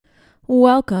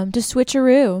Welcome to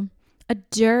Switcheroo, a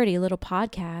dirty little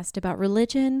podcast about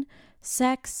religion,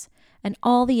 sex, and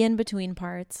all the in-between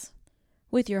parts.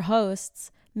 With your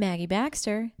hosts, Maggie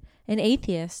Baxter, an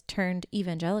atheist turned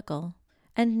evangelical,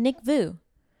 and Nick Vu,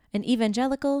 an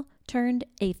evangelical turned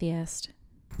atheist.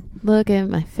 Look at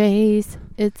my face.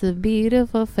 It's a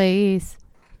beautiful face.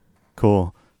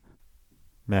 Cool.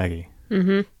 Maggie.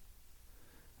 Mm-hmm.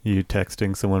 You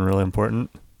texting someone really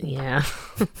important? Yeah.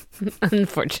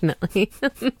 Unfortunately.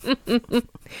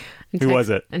 Who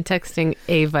was it? I'm texting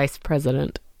a vice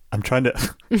president. I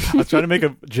was trying to make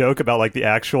a joke about like the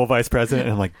actual vice president,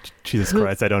 and I'm like, Jesus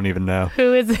Christ, I don't even know.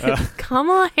 Who is it?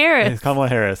 Kamala Harris. It's Kamala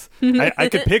Harris. I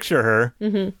could picture her.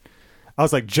 Mm-hmm. I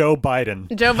was like, Joe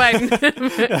Biden. Joe Biden.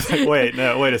 I was like,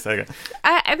 wait a second.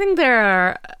 I think there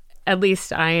are, at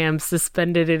least I am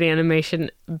suspended in animation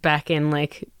back in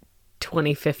like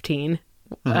 2015.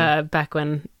 Back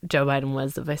when Joe Biden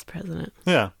was the vice president.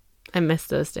 Yeah. I miss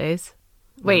those days.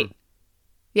 Wait.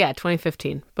 Yeah,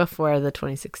 2015, before the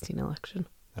 2016 election.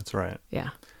 That's right. Yeah.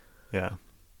 Yeah.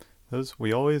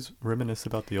 We always reminisce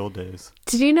about the old days.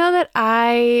 Did you know that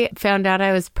I found out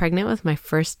I was pregnant with my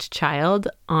first child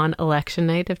on election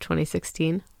night of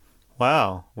 2016?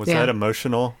 Wow. Was that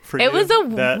emotional for you? It was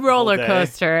a roller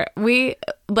coaster.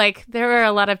 There were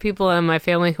a lot of people in my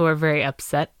family who were very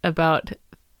upset about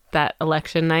that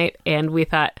election night, and we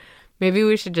thought maybe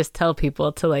we should just tell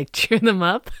people to like cheer them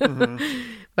up.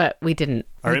 But we didn't.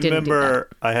 I remember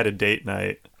I had a date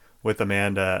night with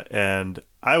Amanda, and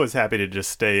I was happy to just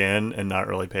stay in and not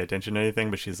really pay attention to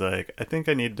anything, but she's like, I think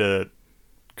I need to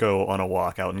go on a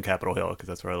walk out in Capitol Hill because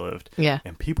that's where I lived. Yeah.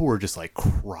 And people were just like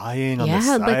crying on the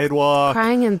sidewalk.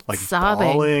 Crying and like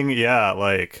sobbing. Bawling. Yeah,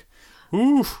 like,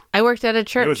 oof. I worked at a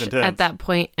church at that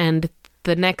point, and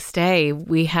the next day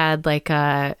we had like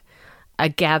a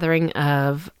gathering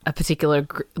of a particular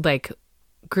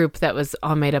group that was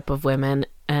all made up of women,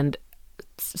 and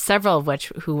several of which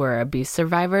who were abuse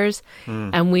survivors.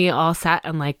 And we all sat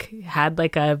and like had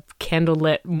like a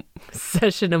candlelit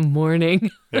session of mourning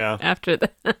after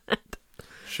that.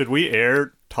 Should we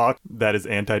air talk that is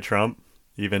anti-Trump,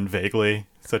 even vaguely,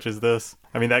 such as this?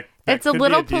 I mean, that it's could a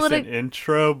little be a decent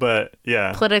intro, but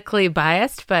yeah, politically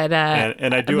biased. But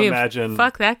and I imagine,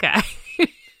 fuck that guy.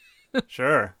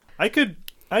 Sure, I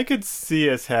could see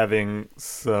us having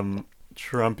some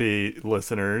Trumpy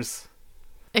listeners.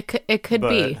 It could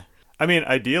be. I mean,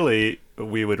 ideally,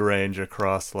 we would range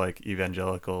across like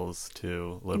evangelicals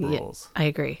to liberals. Yeah, I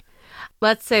agree.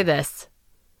 Let's say this.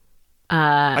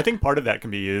 I think part of that can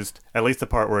be used, at least the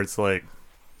part where it's like,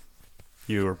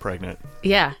 you were pregnant.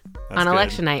 Yeah, that's on good.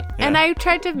 Election night. Yeah. And I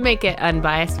tried to make it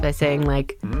unbiased by saying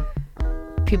like,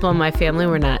 people in my family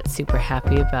were not super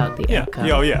happy about the outcome.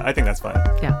 Oh, yeah, I think that's fine.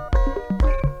 Yeah.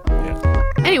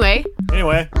 Anyway,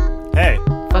 hey.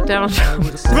 Fuck Donald Trump.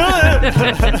 And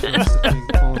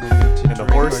the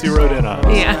horse you rode in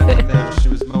on. Yeah. She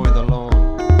was mowing the lawn.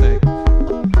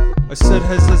 I said,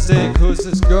 hey, Zeke, who's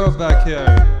this girl back here?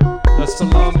 That's the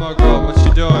lawnmower girl, what's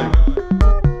she doing?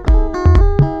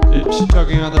 Is she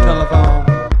talking on the telephone?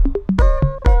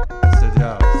 I said,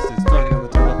 yeah, she's talking on the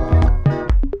telephone.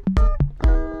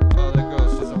 Oh, that girl,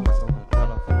 she's always on the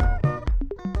telephone.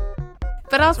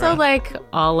 But also, right. like,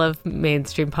 all of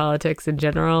mainstream politics in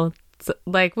general.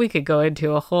 Like, we could go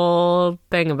into a whole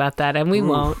thing about that, and we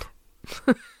won't.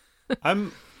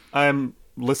 I'm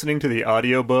listening to the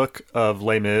audiobook of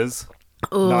Les Mis.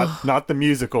 Not the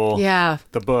musical. Yeah.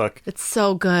 The book. It's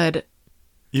so good.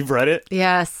 You've read it?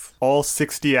 Yes. All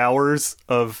 60 hours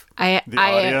of the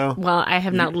audio? Well, I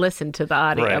have not listened to the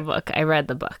audiobook. I read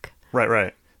the book.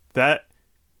 Right.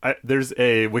 There's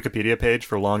a Wikipedia page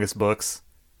for longest books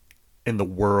in the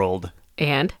world.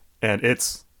 And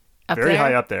it's up very there?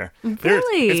 high up there.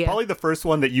 Really? It's probably the first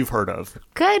one that you've heard of.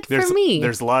 Good for me.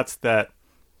 There's lots that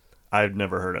I've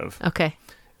never heard of. Okay.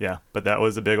 Yeah, but that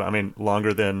was a big one. I mean,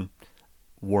 longer than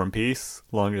War and Peace,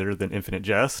 longer than Infinite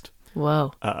Jest.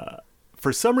 Whoa.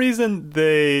 For some reason,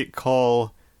 they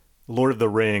call Lord of the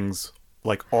Rings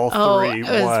like all three it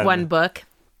was one book.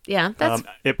 Yeah, that's...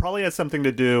 it probably has something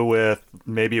to do with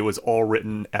maybe it was all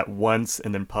written at once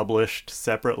and then published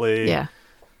separately. Yeah.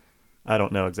 I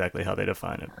don't know exactly how they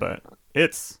define it, but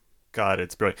it's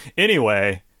brilliant.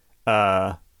 Anyway,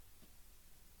 politics.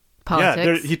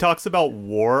 Yeah, he talks about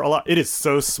war a lot. It is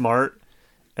so smart,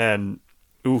 and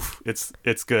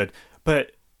it's good.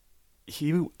 But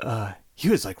he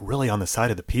was like really on the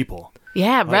side of the people.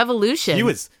 Yeah, like, revolution. He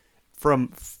was from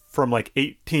like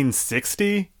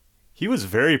 1860. He was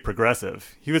very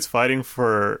progressive. He was fighting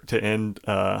to end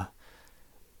the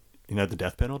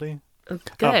death penalty.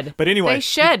 Good. But anyway, they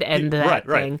should end that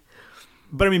thing.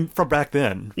 But I mean, from back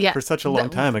then, for such a long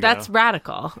time ago. That's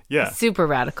radical. Yeah. Super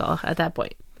radical at that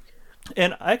point.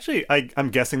 And actually, I'm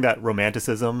guessing that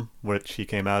romanticism, which he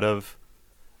came out of,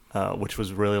 which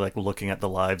was really like looking at the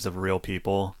lives of real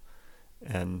people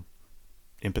and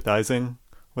empathizing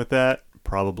with that,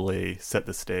 probably set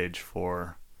the stage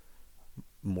for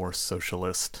more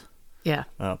socialist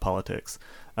politics.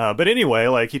 But anyway,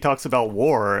 like he talks about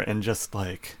war and just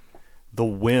like the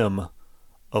whim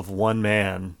of one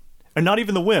man, and not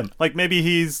even the whim. Like maybe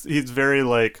he's very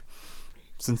like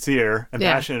sincere and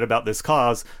passionate about this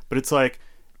cause, but it's like,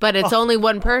 but it's only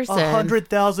one person.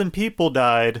 100,000 people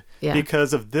died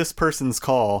because of this person's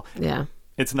call. Yeah,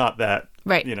 it's not that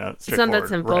It's not that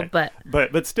simple,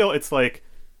 but still, it's like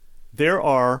there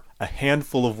are a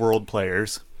handful of world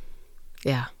players.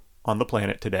 On the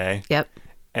planet today. Yep.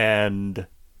 And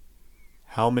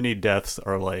how many deaths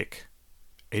are like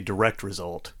a direct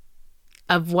result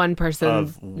of one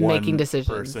person making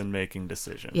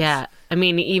decisions? Yeah. I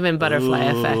mean, even butterfly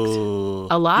effect.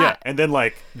 A lot. Yeah. And then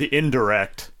like the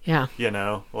indirect. Yeah. You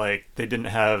know, like they didn't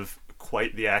have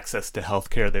quite the access to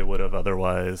healthcare they would have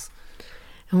otherwise.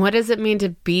 And what does it mean to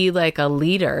be like a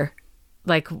leader?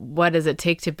 Like, what does it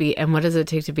take to be, and what does it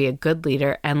take to be a good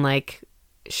leader? And like,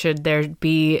 should there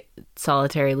be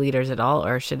solitary leaders at all,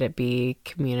 or should it be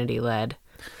community led?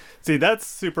 See, that's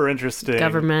super interesting.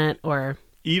 Government, or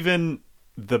even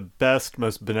the best,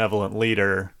 most benevolent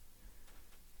leader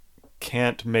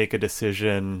can't make a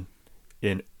decision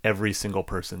in every single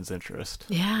person's interest.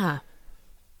 Yeah.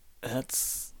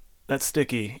 That's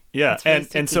sticky. Yeah.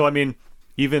 And so, I mean,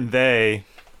 even they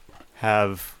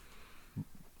have,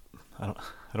 I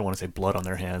don't want to say blood on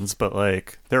their hands, but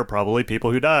like there are probably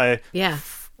people who die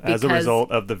as a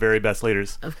result of the very best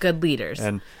leaders, of good leaders.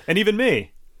 And even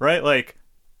me, right? Like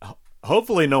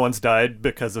hopefully no one's died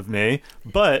because of me,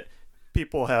 but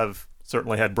people have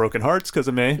certainly had broken hearts because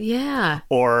of me. Yeah.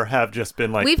 Or have just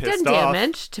been like, we've pissed done off.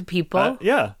 Damage to people.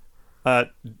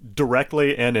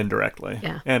 Directly and indirectly.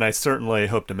 Yeah. And I certainly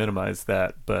hope to minimize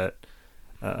that, but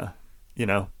you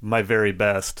know, my very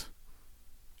best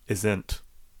isn't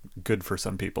good for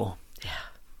some people. Yeah.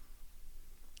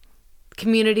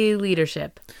 Community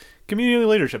leadership.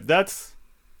 That's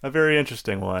a very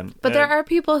interesting one. But there are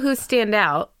people who stand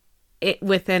out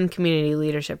within community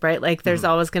leadership, right? Like there's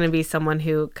always going to be someone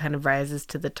who kind of rises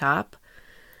to the top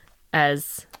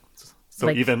as... So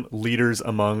like, even leaders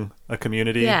among a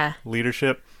community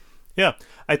leadership. Yeah.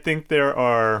 I think there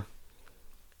are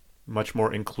much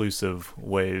more inclusive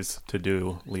ways to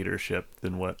do leadership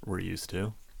than what we're used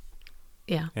to.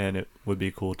 Yeah. And it would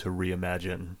be cool to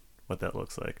reimagine what that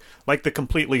looks like. Like the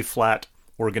completely flat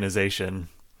organization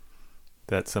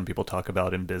that some people talk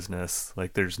about in business.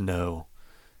 Like there's no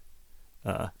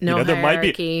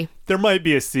hierarchy. There might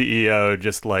be a CEO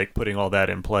just like putting all that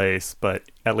in place, but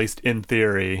at least in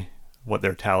theory, what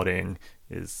they're touting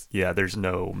is, there's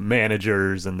no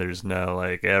managers and there's no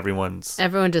like everyone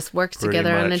just works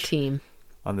together on a team.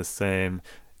 On the same.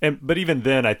 But even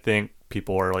then, I think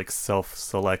people are like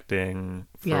self-selecting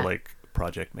for like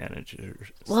project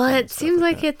managers. Well, it seems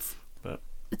like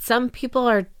some people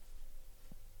are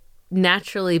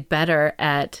naturally better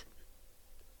at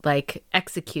like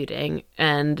executing,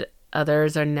 and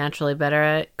others are naturally better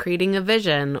at creating a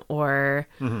vision or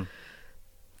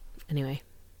anyway.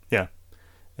 Yeah.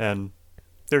 And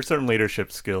there are certain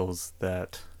leadership skills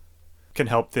that can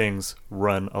help things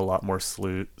run a lot more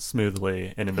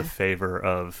smoothly and in the favor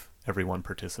of everyone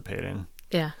participating.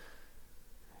 Yeah.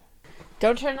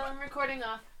 Don't turn the recording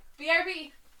off.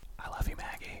 BRB. I love you,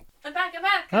 Maggie. I'm back.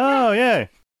 Oh, yay.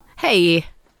 Hey,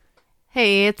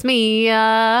 it's me.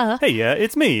 Hey,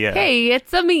 it's me. Hey,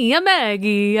 it's me,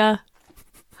 Maggie.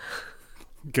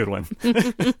 Good one.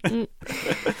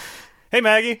 Hey,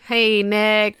 Maggie. Hey,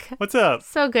 Nick. What's up?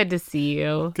 So good to see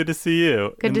you. Good to see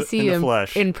you. Good to see you in the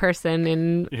flesh. In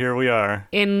person. Here we are.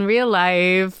 In real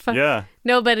life. Yeah.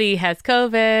 Nobody has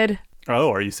COVID.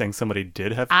 Oh, are you saying somebody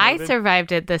did have COVID? I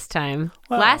survived it this time.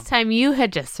 Wow. Last time you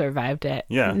had just survived it.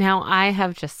 Yeah. Now I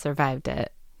have just survived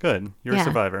it. Good. You're a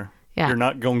survivor. Yeah. You're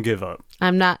not going to give up.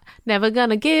 I'm not. Never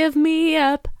gonna give me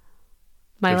up.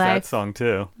 There's that song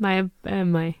too. My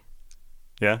body.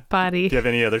 Do you have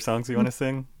any other songs you want to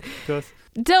sing to us?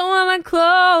 Don't want to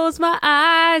close my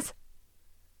eyes.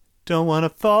 Don't want to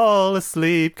fall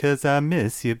asleep because I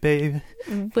miss you, baby.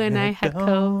 When I had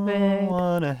COVID. Don't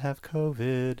want to have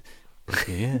COVID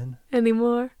again.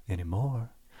 Anymore.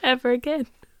 Ever again.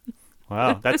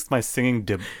 Wow, that's my singing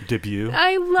debut.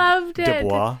 I loved it.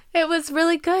 Debois. It was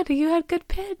really good. You had good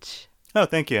pitch. Oh,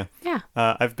 thank you. Yeah.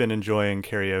 I've been enjoying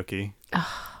karaoke.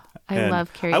 Oh, I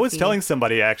love karaoke. I was telling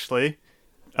somebody actually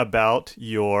about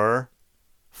your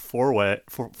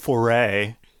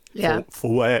foray. Yeah.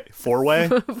 Four-way?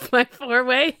 My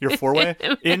four-way? Your four-way?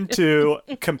 Into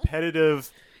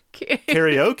competitive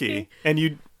karaoke.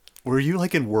 And were you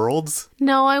like in Worlds?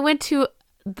 No, I went to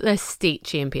the state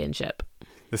championship.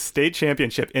 The state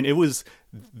championship. And it was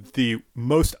the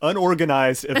most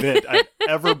unorganized event I've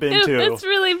ever been to. It's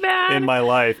really bad. In my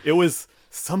life. It was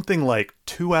something like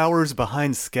 2 hours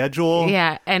behind schedule.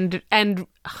 Yeah, and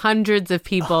hundreds of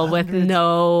people with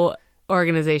no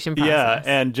organization process. Yeah,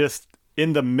 and just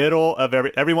in the middle of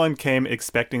everyone came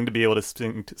expecting to be able to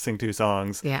sing 2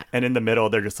 songs. Yeah. And in the middle,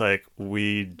 they're just like,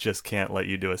 we just can't let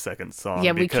you do a second song.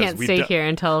 Yeah, we can't stay here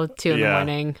until 2 in the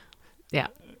morning. Yeah.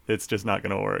 It's just not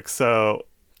going to work. So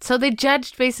they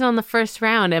judged based on the first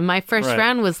round, and my first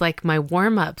round was like my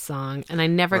warm-up song, and I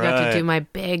never got to do my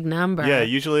big number. Yeah,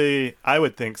 usually I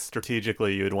would think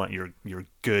strategically you would want your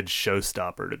good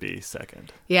showstopper to be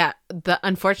second. Yeah,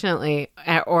 unfortunately,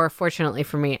 or fortunately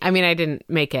for me, I mean, I didn't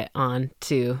make it on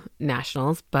to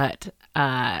nationals, but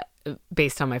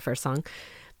based on my first song.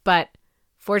 But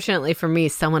fortunately for me,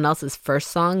 someone else's first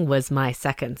song was my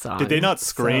second song. Did they not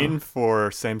screen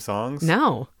for same songs?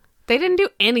 No, they didn't do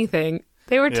anything.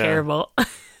 They were terrible.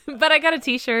 But I got a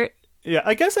t-shirt. Yeah,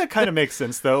 I guess that kind of makes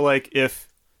sense, though. Like, if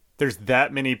there's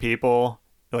that many people,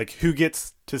 like, who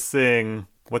gets to sing,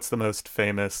 what's the most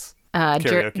famous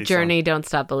karaoke Journey, song? Don't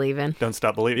Stop Believin'. Don't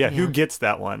Stop Believin'. Yeah, who gets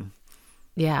that one?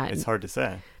 Yeah. It's hard to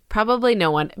say. Probably no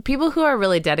one. People who are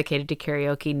really dedicated to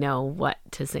karaoke know what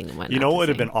to sing and what not to sing. You know what would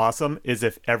have been awesome is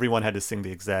if everyone had to sing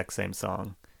the exact same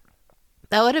song.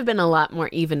 That would have been a lot more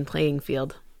even playing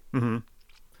field. Mm-hmm.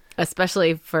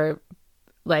 Especially for...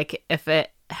 like if it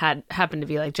had happened to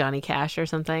be like Johnny Cash or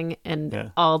something,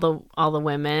 and all the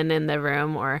women in the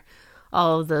room or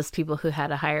all of those people who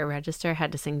had a higher register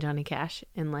had to sing Johnny Cash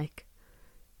in like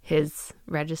his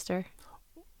register.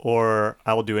 Or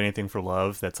I Will Do Anything for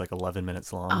Love. That's like 11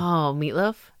 minutes long. Oh,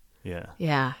 Meatloaf? Yeah.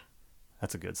 Yeah.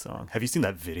 That's a good song. Have you seen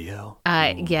that video?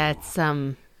 Yeah, it's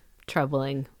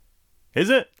troubling.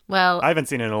 Is it? Well, I haven't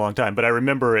seen it in a long time, but I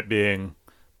remember it being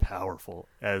powerful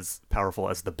as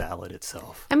the ballad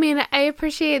itself. I mean, I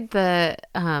appreciate the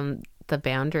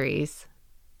boundaries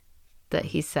that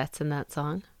he sets in that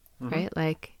song, right?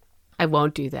 Like, I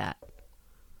won't do that.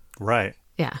 Right.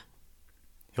 Yeah.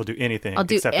 He'll do anything. I'll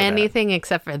do anything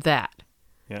except for that.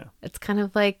 Yeah. It's kind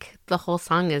of like the whole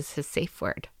song is his safe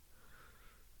word.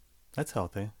 That's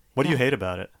healthy. What do you hate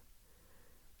about it?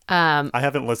 I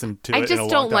haven't listened to it in a long time. I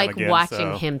just don't like again, watching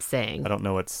so him sing. I don't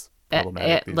know what's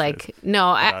problematic these days I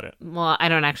it. I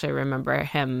don't actually remember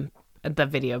the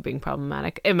video being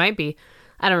problematic. It might be.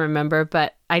 I don't remember,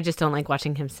 but I just don't like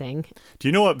watching him sing. Do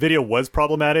you know what video was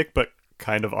problematic but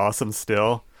kind of awesome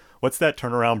still? What's that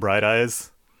Turnaround Bright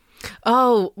Eyes?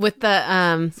 Oh, with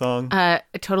the song?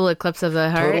 Total Eclipse of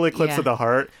the Heart. Total Eclipse of the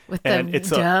Heart. With the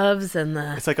doves and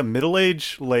the... It's like a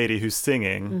middle-aged lady who's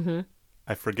singing. Mm-hmm.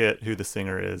 I forget who the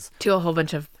singer is. To a whole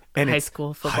bunch of high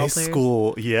school football players. High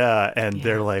school, yeah. And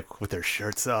they're like with their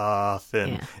shirts off.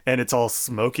 And it's all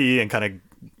smoky and kind of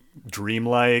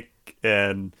dreamlike.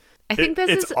 And I think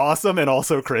it's awesome and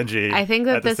also cringy. I think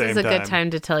that this is a good time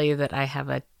to tell you that I have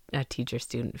a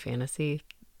teacher-student fantasy.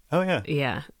 Oh, yeah.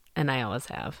 Yeah, and I always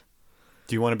have.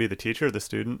 Do you want to be the teacher or the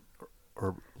student?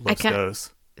 Or Los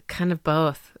Dos? Kind of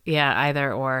both. Yeah,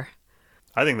 either or.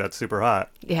 I think that's super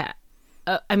hot. Yeah.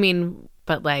 I mean,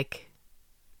 but like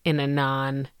in a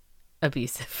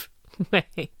non-abusive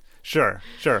way. Sure.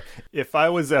 If I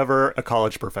was ever a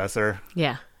college professor,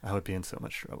 I would be in so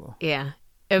much trouble. Yeah.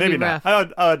 It would Maybe be rough.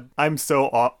 not. I'm so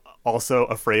also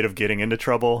afraid of getting into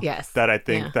trouble that I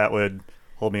think that would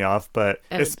hold me off. But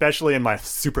especially in my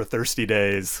super thirsty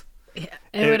days, it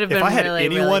would have been if I had really,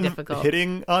 anyone really difficult.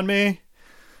 hitting on me,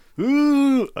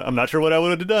 I'm not sure what I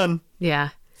would have done. Yeah.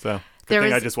 So good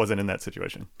thing I just wasn't in that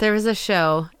situation. There was a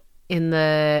show in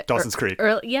the Dawson's Creek.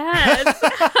 Yes.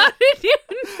 How did you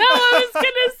know I was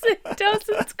going to say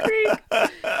Dawson's Creek?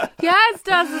 Yes,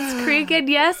 Dawson's Creek, and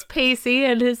yes, Pacey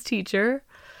and his teacher.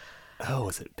 Oh,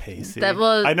 was it Pacey?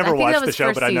 I never watched the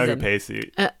show, but season. I know who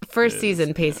Pacey First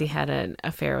season, Pacey had an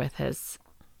affair with his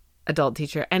adult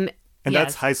teacher. And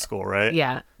that's high school, right?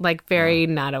 Yeah, like very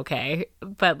not okay,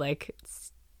 but like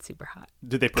super hot.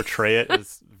 Did they portray it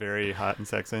as very hot and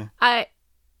sexy?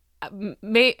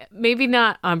 Maybe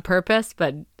not on purpose,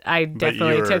 but I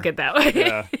definitely took it that way.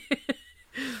 Yeah.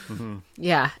 Mm-hmm.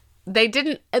 Yeah.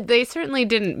 They certainly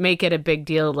didn't make it a big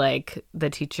deal like the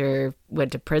teacher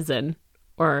went to prison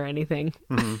or anything.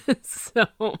 Mm-hmm. So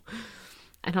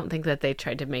I don't think that they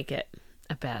tried to make it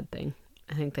a bad thing.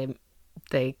 I think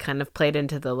they kind of played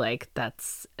into the like,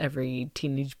 that's every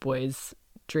teenage boy's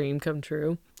dream come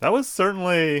true. That was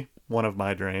certainly one of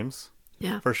my dreams.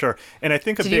 Yeah. For sure. And I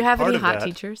think a Did big you have part any of hot that,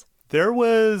 teachers? there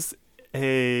was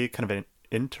a kind of an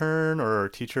intern or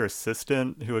teacher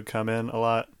assistant who would come in a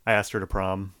lot. I asked her to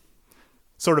prom.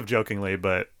 Sort of jokingly,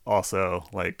 but also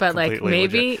completely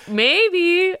legit.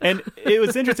 maybe. And it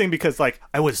was interesting because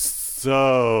I was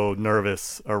so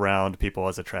nervous around people I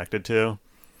was attracted to.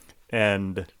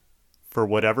 And for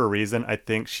whatever reason, I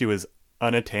think she was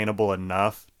unattainable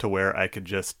enough to where I could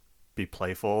just be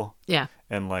playful. Yeah.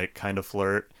 And kind of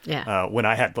flirt. Yeah. When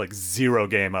I had zero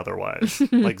game otherwise.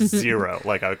 Zero.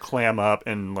 I would clam up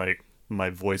and my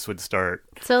voice would start.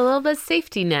 So a little bit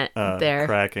safety net there.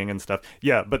 Cracking and stuff.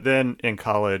 Yeah, but then in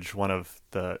college, one of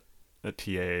the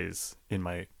TAs in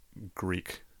my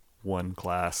Greek 1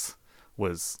 class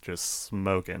was just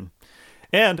smoking.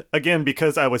 And again,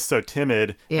 because I was so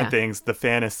timid and things, the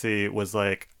fantasy was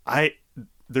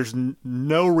there's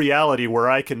no reality where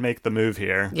I can make the move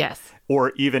here. Yes.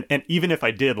 Or even if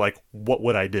I did, what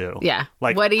would I do? Yeah.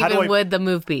 What even would the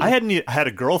move be? I had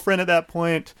a girlfriend at that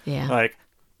point. Yeah.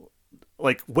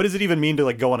 What does it even mean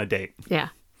to go on a date? Yeah.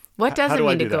 What does it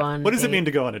mean to go on a date? What does it mean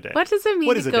to go on a date? What does it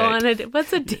mean to go on a date?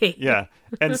 What's a date? Yeah.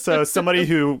 And so somebody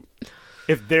who,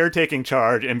 if they're taking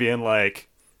charge and being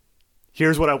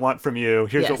here's what I want from you,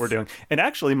 here's what we're doing. And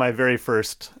actually my very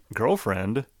first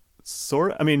girlfriend,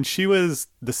 she was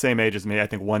the same age as me, I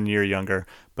think 1 year younger,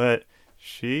 but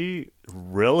she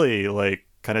really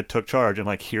kind of took charge and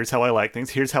here's how I like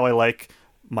things. Here's how I like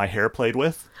my hair played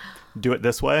with. Do it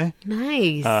this way.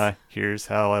 Nice. Here's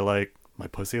how I like my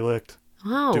pussy licked.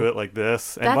 Wow. Do it like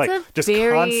this. And That's just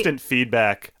very... constant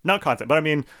feedback. Not constant, but I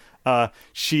mean,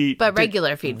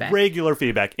 regular feedback. Regular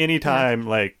feedback. Anytime,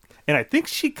 and I think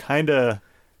she kind of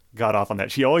got off on that.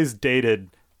 She always dated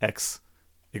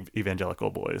ex-evangelical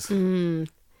boys.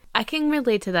 I can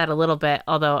relate to that a little bit,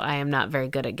 although I am not very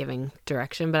good at giving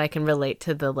direction, but I can relate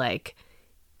to the,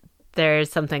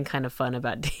 there's something kind of fun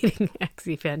about dating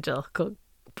ex-evangelical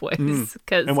boys.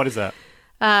 And what is that?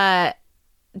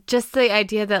 Just the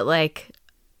idea that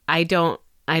I don't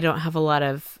have a lot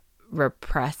of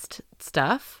repressed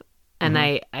stuff, and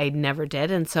I never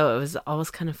did, and so it was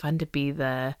always kind of fun to be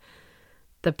the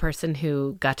person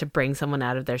who got to bring someone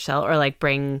out of their shell, or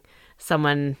bring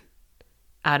someone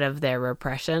out of their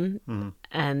repression.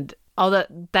 And all that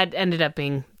ended up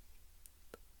being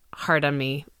hard on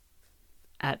me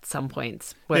at some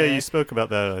points. Yeah, you spoke about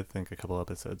that, I think, a couple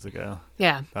episodes ago.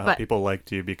 Yeah. About how people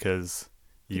liked you because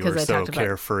were so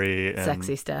carefree. And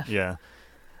sexy stuff. Yeah.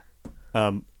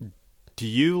 Do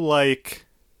you like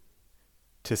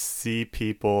to see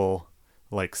people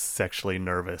sexually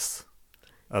nervous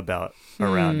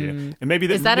around you? And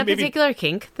maybe is that a particular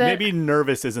kink? Maybe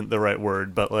nervous isn't the right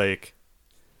word, but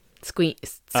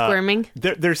squirming?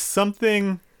 There's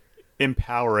something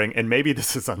empowering, and maybe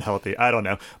this is unhealthy. I don't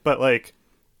know. But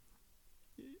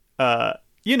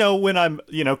when I'm,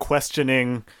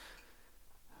 questioning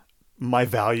my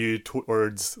value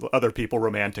towards other people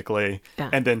romantically,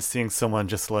 and then seeing someone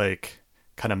just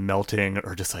kind of melting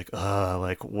or just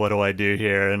what do I do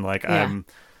here? And I'm,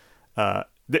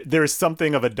 there's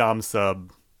something of a dom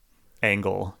sub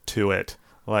angle to it.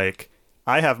 I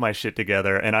have my shit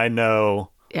together and I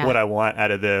know what I want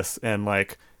out of this and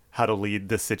how to lead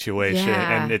this situation.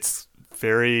 Yeah. And it's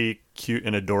very cute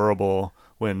and adorable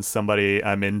when somebody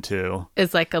I'm into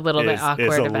is a little bit awkward about it.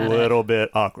 Is a little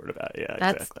bit awkward about it. Yeah,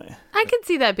 exactly. I can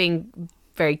see that being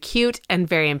very cute and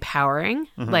very empowering.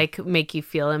 Make you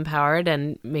feel empowered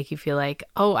and make you feel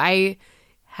oh, I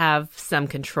have some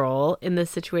control in this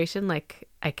situation. I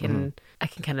can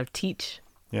kind of teach.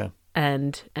 Yeah.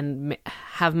 And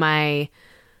have my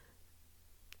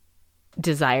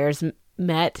desires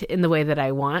met in the way that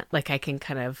I want. I can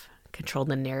kind of control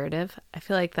the narrative. I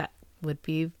feel that would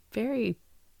be very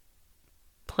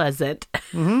pleasant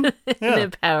and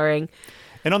empowering.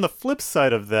 And on the flip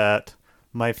side of that,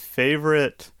 my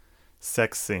favorite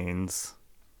sex scenes,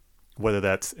 whether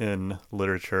that's in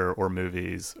literature or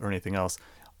movies or anything else,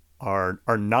 are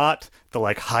not the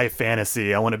high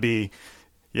fantasy. I want to be,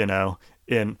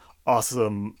 in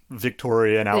awesome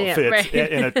Victorian outfits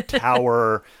in a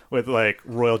tower with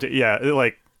royalty. Yeah,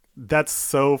 that's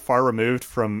so far removed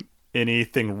from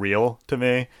anything real to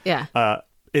me. Yeah.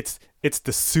 It's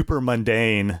the super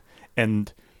mundane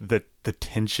and the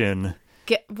tension.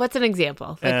 What's an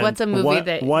example? What's a movie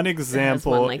that one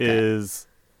example has one is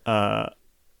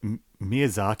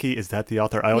Miyazaki. Is that the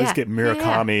author? I always get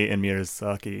Murakami and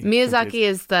Miyazaki. Miyazaki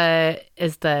is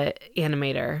the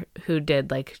animator who did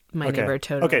My Neighbor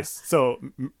Totoro. Okay, so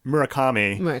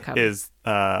Murakami is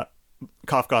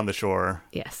Kafka on the Shore.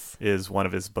 Yes, is one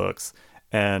of his books,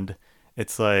 and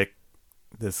it's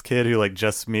this kid who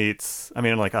just meets. I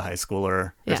mean, a high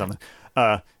schooler or something.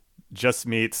 just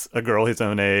meets a girl his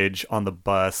own age on the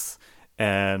bus,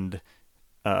 and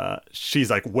she's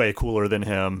like way cooler than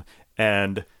him,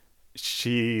 and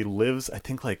she lives, I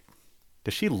think, like,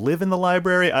 does she live in the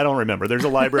library? I don't remember. There's a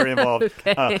library involved.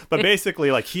 Okay. But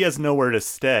basically, like, he has nowhere to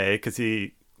stay because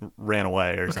he ran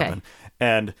away or something.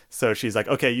 And so she's like,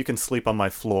 okay, you can sleep on my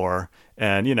floor.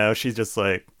 And, you know, she's just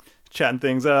like chatting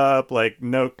things up, like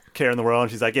no care in the world.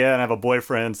 And she's like, yeah, and I have a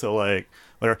boyfriend. So like,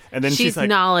 whatever. And then she's like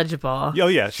knowledgeable. Oh,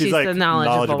 yeah. She's like the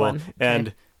knowledgeable one. Okay.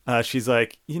 And she's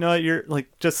like, you know what? You're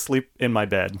like, just sleep in my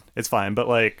bed. It's fine. But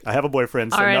like, I have a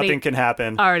boyfriend, so nothing can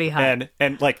happen. Already hot.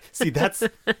 And like, see, that's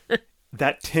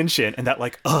that tension and that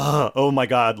like, oh my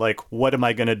God, like, what am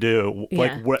I going to do? Yeah.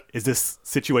 Like, what is this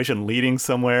situation leading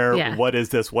somewhere? Yeah. What is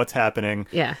this? What's happening?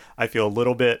 Yeah. I feel a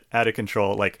little bit out of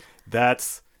control. Like,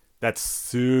 that's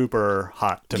super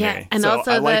hot to me. And so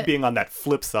also I like being on that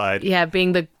flip side. Yeah,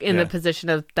 being in the position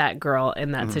of that girl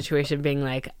in that situation, being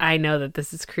like, I know that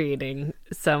this is creating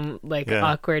some like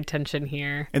awkward tension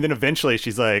here. And then eventually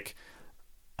she's like,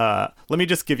 let me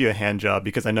just give you a hand job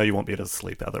because I know you won't be able to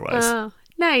sleep otherwise. Oh,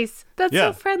 nice. That's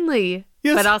so friendly.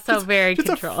 Yes, but also very just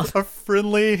controlled. A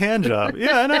friendly hand job.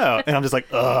 Yeah, I know. And I'm just like,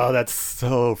 oh, that's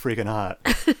so freaking hot.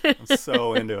 I'm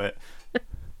so into it.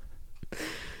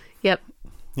 Yep.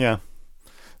 Yeah.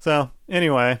 So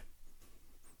anyway,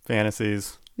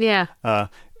 fantasies. Yeah.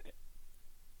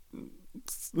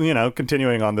 You know,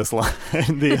 continuing on this line,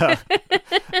 the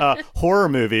horror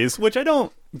movies, which I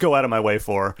don't go out of my way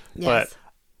for, yes.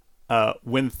 but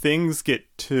when things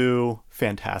get too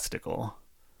fantastical,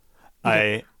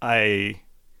 I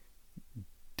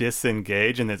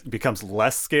disengage, and it becomes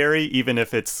less scary, even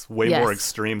if it's way more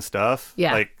extreme stuff.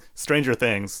 Yeah. Like Stranger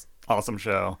Things, awesome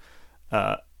show.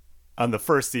 On the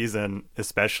first season,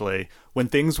 especially, when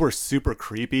things were super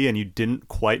creepy and you didn't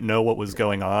quite know what was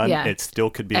going on, it still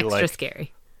could be extra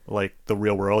scary. Like the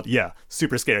real world. Yeah,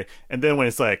 super scary. And then when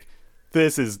it's like,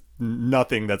 this is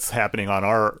nothing that's happening on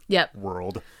our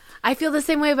world. I feel the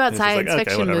same way about science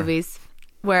fiction whatever. movies,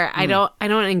 where I don't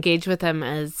engage with them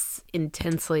as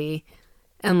intensely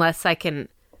unless I can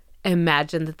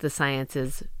imagine that the science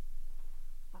is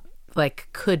like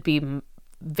could be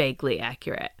vaguely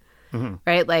accurate. Mm-hmm.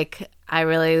 Right? Like I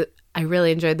really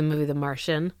enjoyed the movie The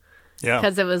Martian. Yeah.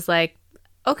 Because it was like,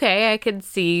 okay, I could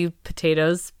see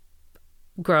potatoes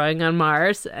growing on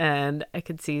Mars and I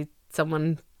could see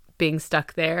someone being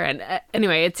stuck there. And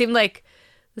anyway, it seemed like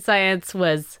the science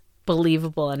was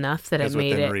believable enough that it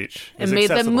made it reach. It made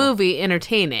the movie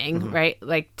entertaining, right?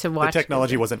 Like to watch. The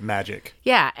technology wasn't magic.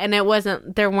 Yeah, and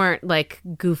there weren't like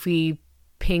goofy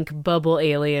pink bubble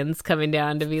aliens coming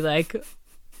down to be like,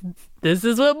 this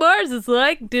is what Mars is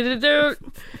like.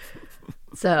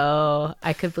 So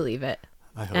I could believe it.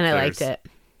 I liked it.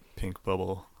 Pink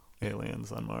bubble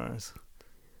aliens on Mars.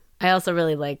 I also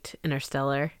really liked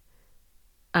Interstellar,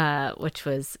 which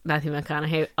was Matthew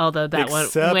McConaughey, although that one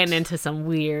went into some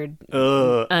weird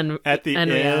at the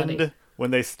unreality. end when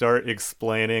they start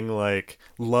explaining like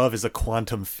love is a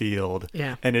quantum field,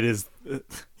 and it is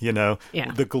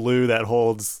the glue that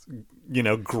holds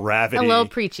gravity, a little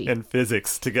preachy, and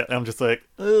physics together. I'm just like,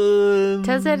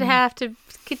 does it have to?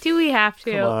 Do we have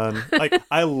to? Come on. Like,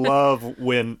 I love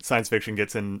when science fiction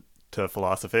gets into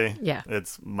philosophy. Yeah,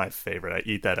 it's my favorite. I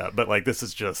eat that up. But like, this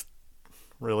is just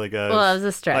really good. Well, it was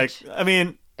a stretch. Like, I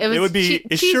mean, it would be.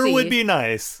 It sure would be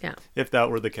nice if that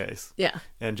were the case. Yeah,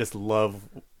 and just love,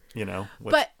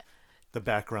 but the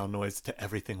background noise to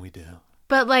everything we do.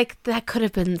 But like, that could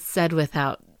have been said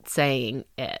without saying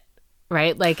it.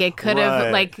 Right? Like it could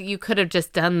have, like you could have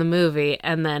just done the movie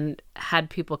and then had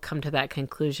people come to that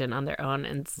conclusion on their own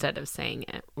instead of saying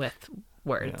it with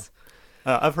words.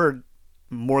 Yeah. I've heard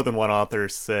more than one author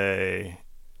say,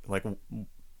 like,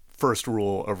 first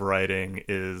rule of writing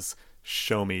is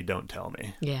show me, don't tell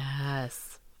me.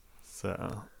 Yes.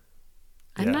 So,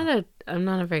 I'm not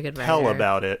a very good writer. Tell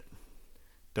about it.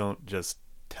 Don't just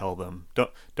tell them.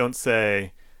 Don't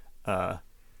say,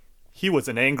 he was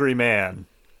an angry man.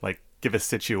 Give a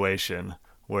situation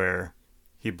where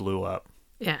he blew up.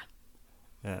 Yeah.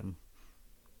 And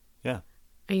yeah.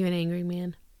 Are you an angry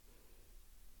man?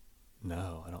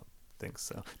 No, I don't think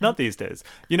so. Not these days.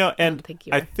 And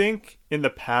I think in the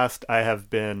past I have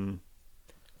been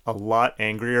a lot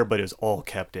angrier, but it was all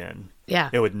kept in.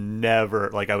 Yeah. It would never,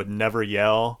 I would never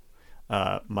yell.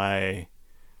 My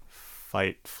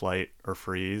fight, flight, or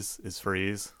freeze is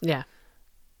freeze. Yeah.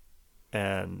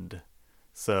 And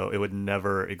so it would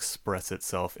never express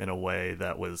itself in a way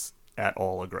that was at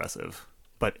all aggressive.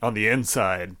 But on the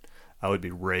inside, I would be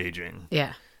raging.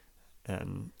 Yeah.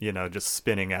 And, just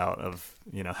spinning out of,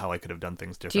 how I could have done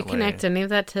things Do differently. you connect any of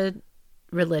that to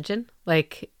religion?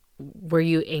 Like were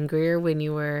you angrier when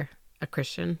you were a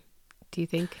Christian, do you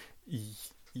think?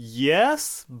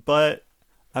 Yes, but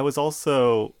I was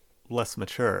also less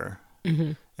mature.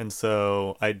 Mm-hmm. And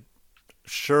so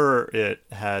sure it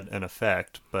had an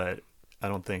effect, but I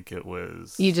don't think it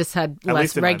was. You just had at less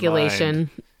least in my regulation. mind,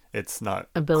 it's not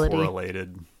ability.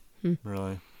 correlated,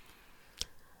 really.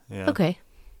 Yeah. Okay.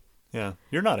 Yeah.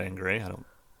 You're not angry, I don't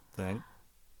think.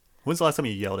 When's the last time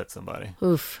you yelled at somebody?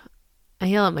 Oof. I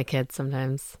yell at my kids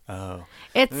sometimes. Oh.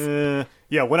 It's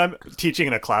yeah, when I'm teaching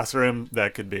in a classroom,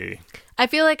 that could be. I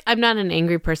feel like I'm not an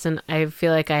angry person. I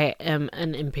feel like I am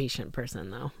an impatient person,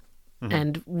 though. Mm-hmm.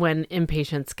 And when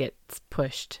impatience gets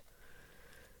pushed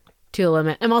to a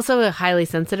limit, I'm also a highly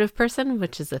sensitive person,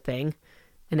 which is a thing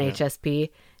in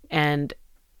HSP. And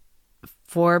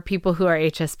for people who are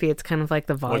HSP, it's kind of like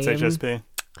the volume. What's HSP?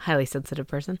 Highly sensitive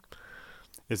person.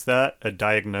 Is that a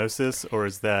diagnosis or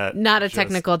is that not a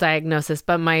technical diagnosis,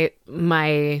 but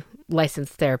my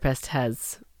licensed therapist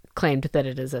has claimed that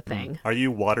it is a thing. Are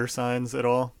you water signs at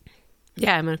all?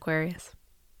 Yeah, I'm an Aquarius.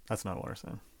 That's not a water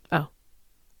sign. Oh.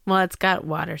 Well, it's got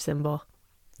water symbol.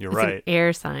 You're it's right. An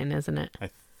air sign, isn't it? I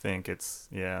think it's,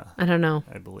 yeah. I don't know.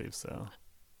 I believe so.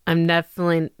 I'm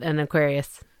definitely an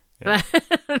Aquarius. Yeah. I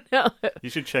don't know. You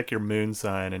should check your moon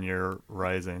sign and your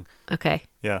rising. Okay.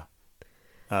 Yeah.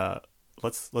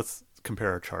 Let's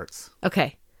compare our charts.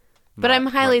 Okay. But I'm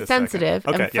highly sensitive.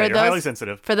 Okay, and for you're highly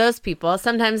sensitive. For those people,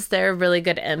 sometimes they're really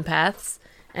good empaths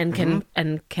and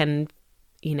can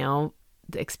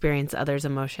experience others'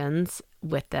 emotions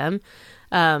with them.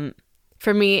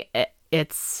 For me,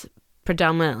 it's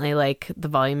predominantly like the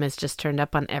volume is just turned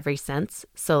up on every sense.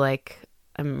 So like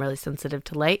I'm really sensitive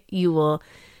to light.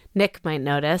 Nick might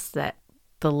notice that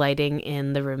the lighting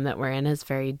in the room that we're in is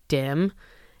very dim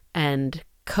and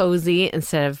cozy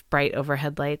instead of bright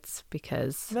overhead lights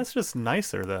because that's just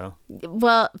nicer though.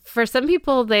 Well, for some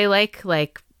people they like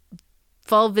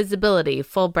full visibility,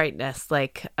 full brightness.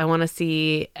 Like I want to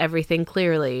see everything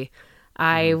clearly.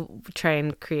 I try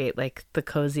and create like the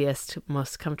coziest,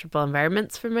 most comfortable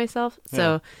environments for myself.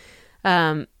 So,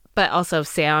 but also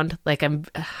sound, like I'm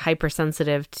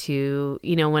hypersensitive to,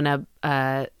 when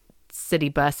a city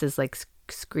bus is like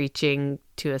screeching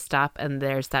to a stop and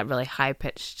there's that really high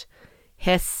pitched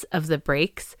hiss of the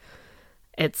brakes.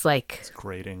 It's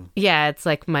grating. Yeah, it's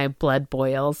like my blood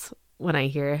boils when I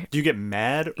hear. Do you get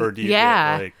mad or do you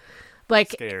get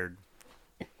like scared?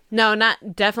 No,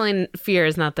 definitely fear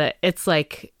is not that. It's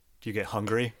like. Do you get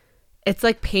hungry? It's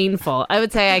like painful. I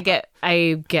would say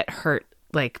I get hurt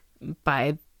like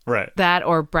by that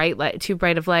or too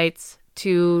bright of lights,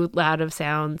 too loud of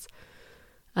sounds,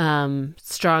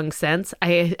 strong scents.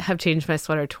 I have changed my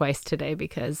sweater twice today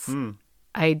because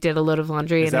I did a load of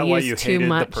laundry and I used too much. Is that why you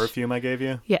hated the perfume I gave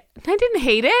you? Yeah. I didn't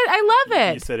hate it. I love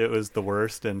it. You said it was the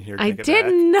worst and here, take it back. I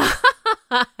did not.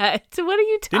 What are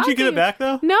you talking about? Didn't you give it back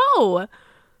though? No.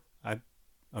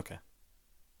 Okay.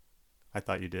 I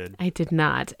thought you did. I did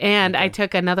not. And I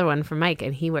took another one from Mike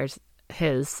and he wears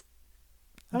his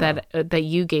that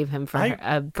you gave him for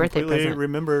a birthday present. I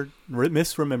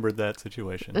misremembered that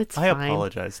situation. It's I fine.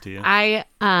 apologize to you. I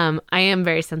am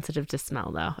very sensitive to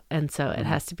smell though, and so it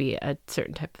has to be a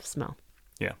certain type of smell.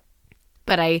 Yeah.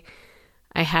 But I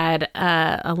had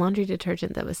a laundry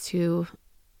detergent that was too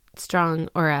strong,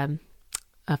 or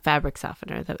a fabric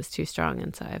softener that was too strong,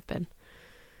 and so I've been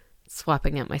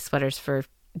swapping out my sweaters for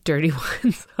dirty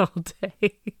ones all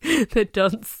day that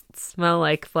don't smell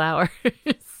like flowers.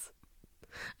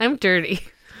 I'm dirty.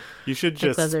 You should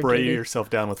just spray yourself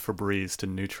down with Febreze to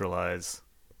neutralize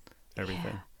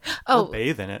everything. Yeah. Or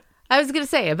bathe in it. I was going to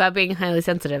say about being highly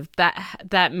sensitive.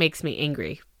 That makes me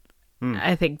angry.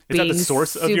 I think being that the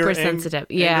source super of your sensitive.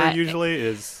 Anger usually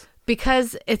is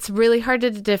because it's really hard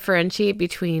to differentiate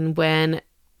between when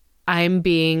I'm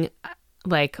being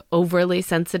like overly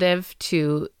sensitive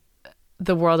to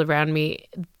the world around me,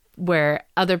 where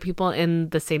other people in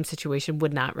the same situation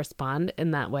would not respond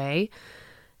in that way.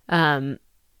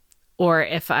 Or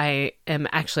if I am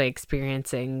actually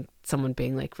experiencing someone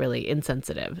being like really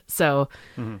insensitive. So,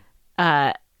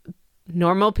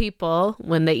 normal people,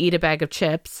 when they eat a bag of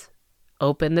chips,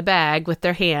 open the bag with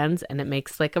their hands and it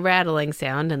makes like a rattling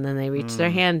sound, and then they reach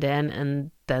their hand in and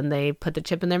then they put the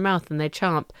chip in their mouth and they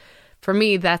chomp. For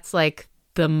me, that's like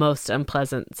the most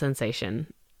unpleasant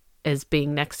sensation, is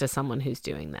being next to someone who's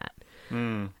doing that.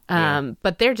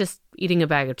 But they're just eating a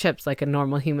bag of chips like a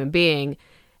normal human being.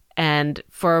 And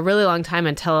for a really long time,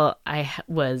 until I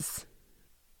was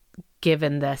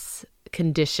given this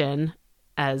condition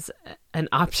as an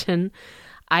option,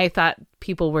 I thought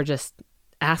people were just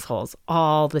assholes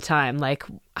all the time. Like,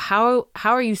 how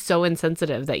are you so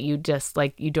insensitive that you just,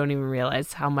 like, you don't even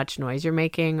realize how much noise you're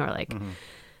making, or like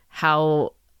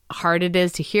how hard it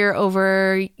is to hear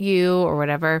over you or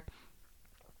whatever.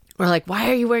 Or like, why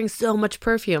are you wearing so much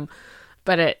perfume?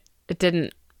 But it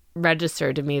didn't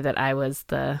register to me that I was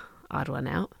the odd one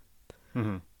out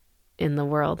in the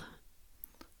world.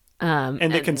 And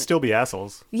they can still be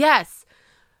assholes. Yes.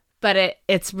 But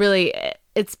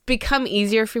it's become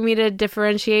easier for me to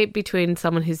differentiate between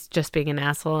someone who's just being an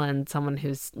asshole and someone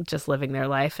who's just living their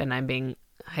life and I'm being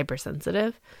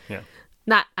hypersensitive. Yeah.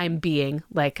 Not I'm being,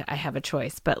 like, I have a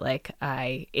choice, but like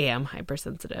I am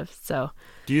hypersensitive. So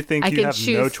do you think you have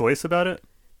no choice about it?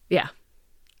 Yeah.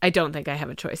 I don't think I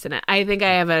have a choice in it. I think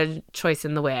I have a choice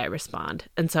in the way I respond.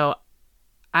 And so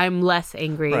I'm less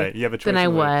angry than I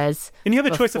was. And you have a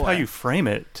before. choice of how you frame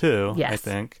it too, yes. I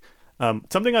think.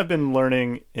 Something I've been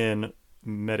learning in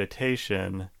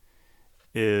meditation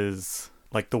is,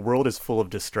 like, the world is full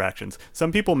of distractions.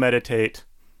 Some people meditate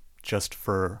just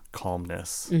for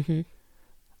calmness. Mm-hmm.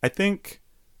 I think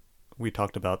we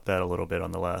talked about that a little bit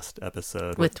on the last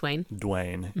episode. With Dwayne?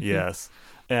 Dwayne, yes.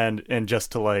 And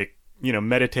just to, like,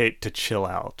 meditate to chill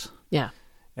out. Yeah.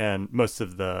 And most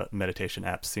of the meditation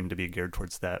apps seem to be geared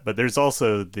towards that. But there's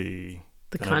also the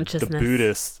consciousness. The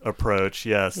Buddhist approach,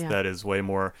 yes, that is way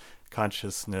more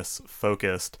consciousness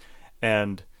focused.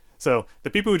 And so the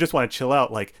people who just want to chill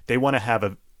out, like, they want to have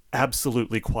an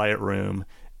absolutely quiet room,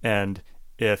 and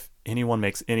if anyone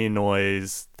makes any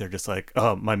noise, they're just like,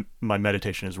 oh, my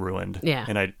meditation is ruined. Yeah.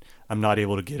 And I'm not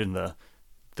able to get in the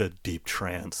deep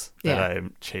trance that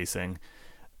I'm chasing.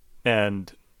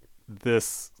 And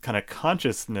this kind of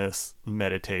consciousness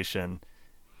meditation,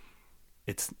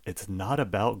 it's not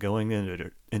about going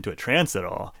into a trance at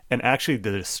all. And actually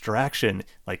the distraction,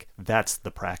 like, that's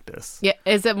the practice. Yeah.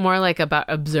 Is it more like about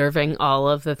observing all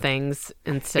of the things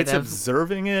instead of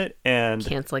observing it and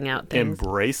canceling out things,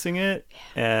 embracing it?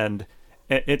 Yeah. And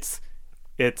it's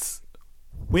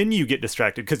when you get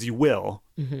distracted, because you will,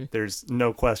 there's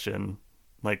no question,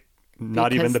 like, not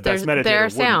because even the best meditator there are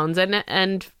wouldn't. Sounds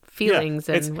and feelings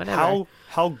and whatever.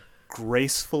 How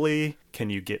gracefully can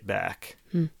you get back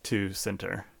to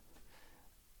center?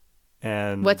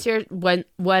 And what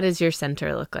does your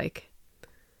center look like?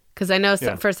 Because I know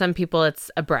for some people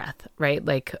it's a breath, right?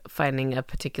 Like finding a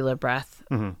particular breath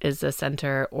is a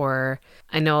center. Or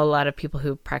I know a lot of people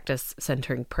who practice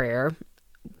centering prayer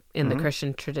in the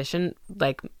Christian tradition,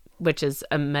 like, which is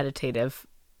a meditative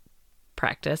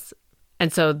practice.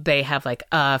 And so they have like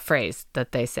a phrase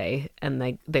that they say,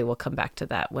 and they will come back to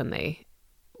that when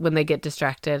they get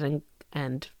distracted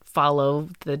and follow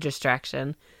the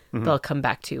distraction. They'll come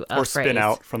back to a or phrase. Spin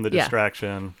out from the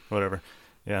distraction, whatever.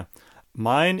 Yeah.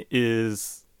 Mine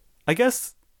is, I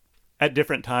guess, at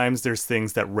different times there's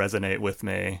things that resonate with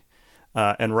me.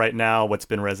 And right now what's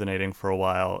been resonating for a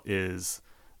while is,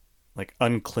 like,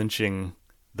 unclenching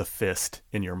the fist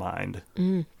in your mind.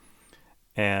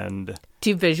 And do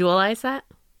you visualize that?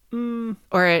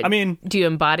 Or I mean, do you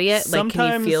embody it? Like,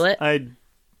 can you feel it? I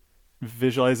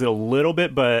visualize it a little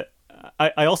bit, but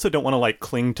I also don't want to, like,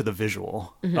 cling to the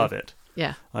visual of it.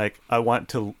 Yeah. Like, I want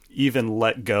to even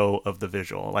let go of the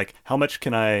visual. Like, how much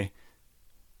can I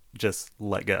just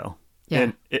let go?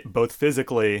 Yeah. And both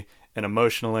physically and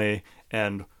emotionally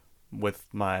and with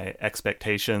my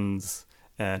expectations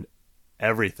and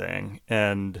everything.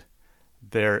 And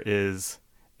there is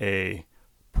a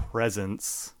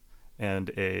presence and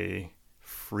a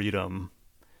freedom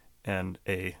and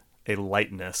a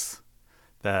lightness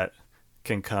that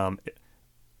can come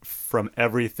from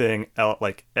everything out,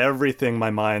 like everything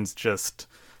my mind's just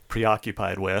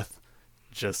preoccupied with,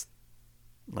 just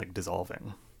like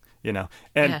dissolving,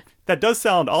 and that does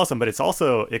sound awesome, but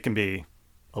it can be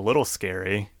a little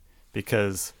scary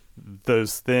because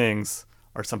those things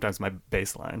are sometimes my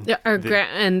baseline.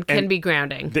 And can be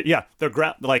grounding.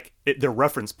 They're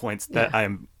reference points that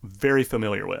I'm very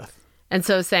familiar with. And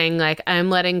so saying, like, I'm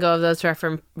letting go of those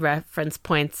reference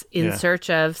points in search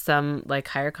of some, like,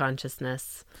 higher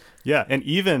consciousness. Yeah, and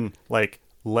even, like,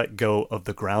 let go of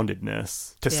the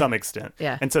groundedness to some extent.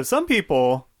 Yeah. And so some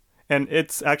people, and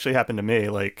it's actually happened to me,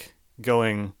 like,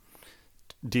 going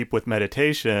deep with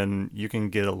meditation, you can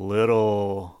get a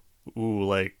little,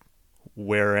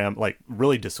 where am, like,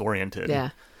 really disoriented. Yeah.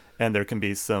 And there can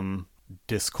be some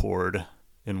discord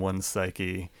in one's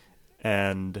psyche.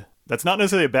 And that's not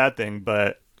necessarily a bad thing,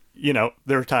 but,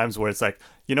 there are times where it's like,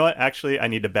 you know what, actually, I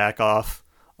need to back off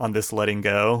on this letting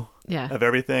go of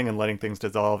everything and letting things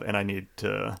dissolve. And I need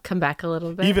to come back a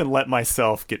little bit. Even let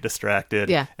myself get distracted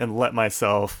and let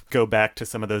myself go back to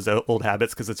some of those old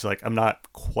habits, because it's like, I'm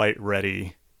not quite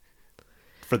ready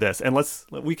for this, and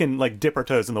we can like dip our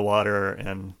toes in the water.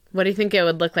 And what do you think it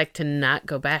would look like to not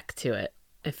go back to it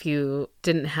if you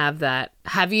didn't have that?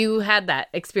 Have you had that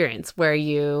experience where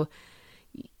you're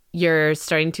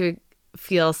starting to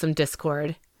feel some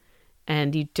discord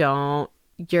and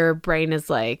your brain is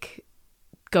like,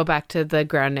 go back to the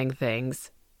grounding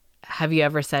things? Have you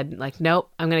ever said like, nope,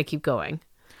 I'm going to keep going?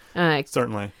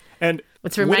 Certainly. And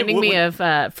it's reminding me of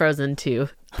Frozen 2,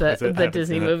 the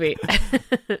Disney movie.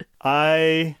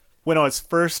 When I was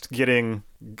first going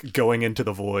into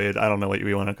the void, I don't know what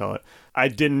you want to call it, I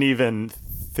didn't even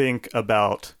think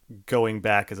about going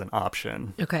back as an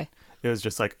option. Okay. It was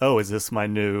just like, oh, is this my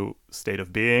new state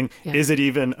of being? Yeah. Is it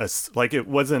even it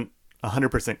wasn't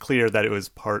 100% clear that it was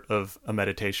part of a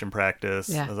meditation practice.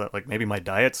 Yeah. I was like, maybe my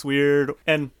diet's weird.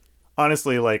 And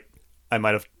honestly, like I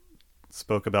might have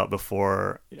spoke about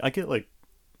before, I get like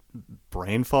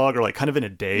brain fog or like kind of in a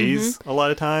daze a lot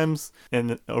of times.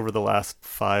 And over the last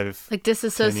 5 like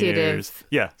disassociative 10 years,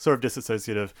 sort of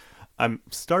disassociative. I'm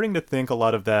starting to think a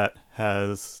lot of that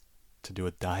has to do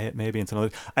with diet maybe and some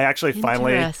other. I actually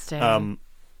finally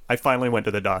went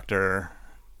to the doctor.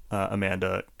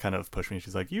 Amanda kind of pushed me.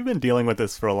 She's like, you've been dealing with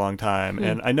this for a long time.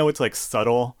 And I know it's like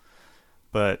subtle,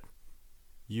 but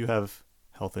you have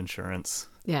health insurance.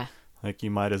 Yeah. Like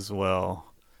you might as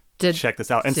well check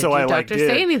this out. And did so your I doctor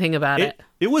say anything about it?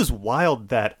 It was wild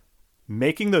that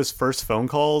making those first phone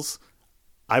calls,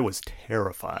 I was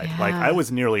terrified. Yeah. Like I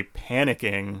was nearly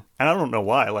panicking. And I don't know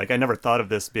why. Like I never thought of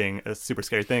this being a super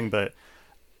scary thing, but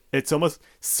it's almost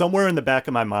somewhere in the back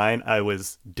of my mind, I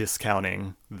was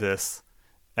discounting this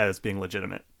as being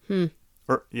legitimate.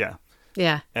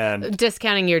 Yeah. And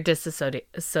discounting your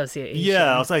disassociation.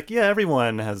 Yeah, I was like,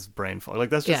 everyone has brain fog. Like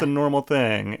that's just a normal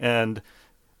thing. And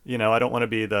I don't want to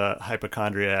be the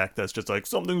hypochondriac that's just like,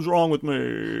 something's wrong with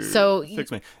me. So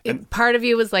fix me. And part of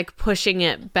you was like pushing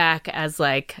it back as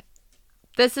like,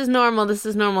 this is normal.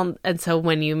 And so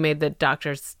when you made the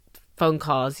doctor's phone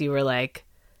calls, you were like,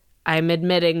 I'm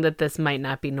admitting that this might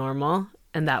not be normal.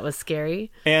 And that was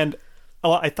scary. And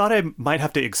I thought I might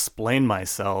have to explain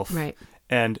myself. Right.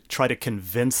 And try to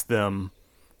convince them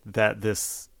that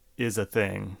this is a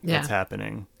thing that's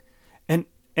happening. And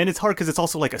it's hard because it's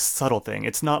also like a subtle thing.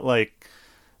 It's not like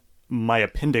my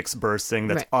appendix bursting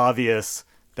that's obvious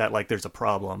that like there's a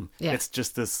problem. Yeah. It's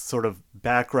just this sort of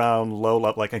background, low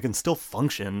level, like I can still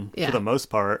function for the most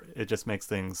part. It just makes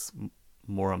things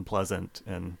more unpleasant.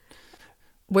 And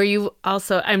were you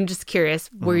also, I'm just curious,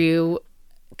 were you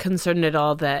concerned at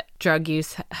all that drug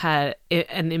use had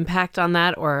an impact on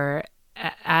that or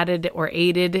added or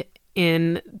aided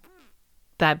in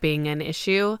that being an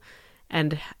issue,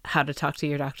 and how to talk to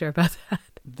your doctor about that?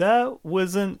 That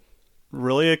wasn't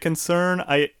really a concern.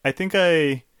 I think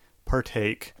I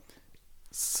partake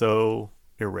so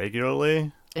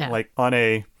irregularly. Yeah. Like on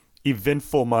a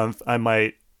eventful month, I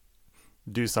might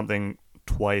do something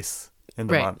twice in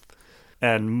the month.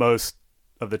 And most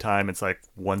of the time it's like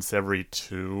once every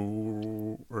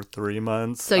 2 or 3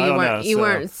 months. So you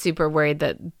weren't super worried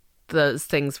that those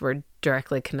things were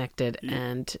directly connected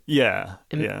and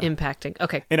impacting.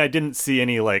 Okay. And I didn't see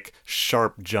any like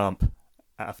sharp jump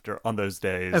on those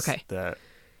days. Okay.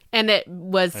 And it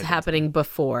was happening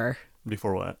before.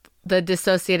 Before what? The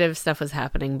dissociative stuff was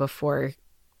happening before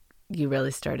you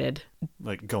really started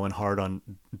like going hard on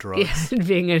drugs. Yeah,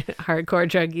 being a hardcore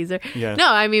drug user. Yeah. No,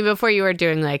 I mean before you were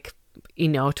doing like,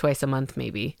 twice a month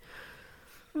maybe.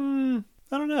 I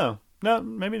don't know. No,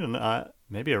 maybe not.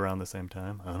 Maybe around the same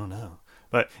time. I don't know.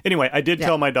 But anyway, I did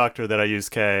tell my doctor that I use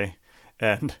K,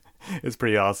 and it's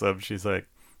pretty awesome. She's like,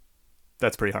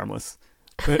 that's pretty harmless.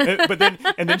 But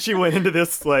then she went into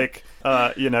this like,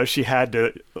 she had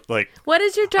to like. What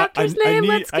is your doctor's name?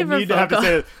 Let's give her a phone call.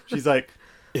 Say it. She's like,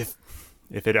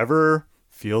 if it ever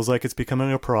feels like it's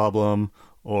becoming a problem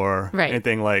or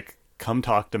anything, like, come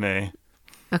talk to me.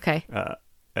 Okay.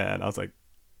 And I was like,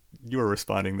 you were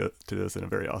responding to this in a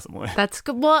very awesome way. That's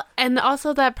good. Well, and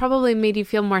also that probably made you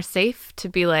feel more safe to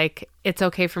be like, it's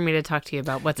okay for me to talk to you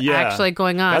about what's actually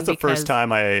going on. That's the first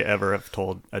time I ever have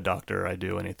told a doctor I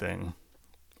do anything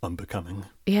unbecoming.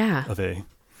 Yeah. Of a,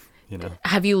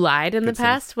 Have you lied in the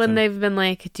past when they've been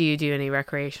like, do you do any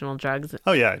recreational drugs?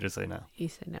 Oh, yeah. I just say no. You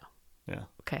say no. Yeah.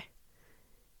 Okay.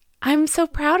 I'm so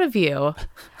proud of you.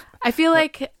 I feel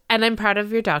like, and I'm proud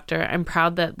of your doctor. I'm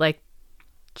proud that like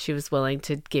she was willing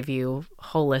to give you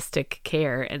holistic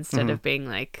care instead of being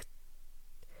like,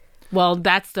 well,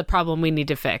 that's the problem we need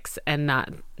to fix and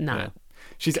not. Yeah.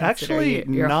 She's actually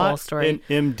your not whole story.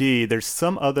 an MD. There's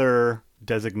some other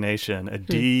designation, a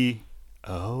DO.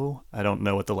 I don't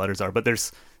know what the letters are, but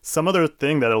there's some other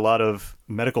thing that a lot of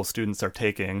medical students are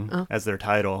taking as their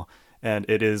title. and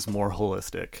it is more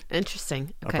holistic.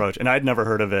 Interesting. Okay. Approach. And I'd never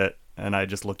heard of it, and I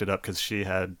just looked it up because she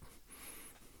had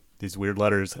these weird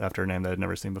letters after her name that I'd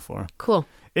never seen before. Cool.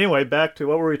 Anyway, back to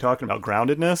what were we talking about?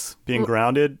 Groundedness, being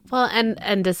grounded. Well,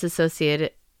 and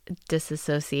disassociated,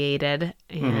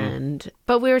 and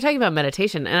but we were talking about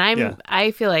meditation, and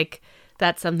I feel like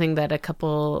that's something that a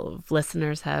couple of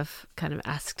listeners have kind of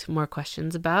asked more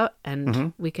questions about,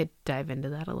 and we could dive into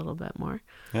that a little bit more.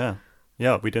 Yeah.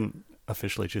 We didn't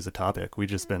officially choose a topic. We've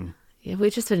just been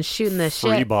shooting this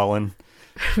free shit. balling.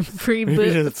 free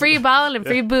balling and free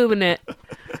boobing it.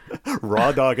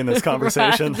 Raw dog in this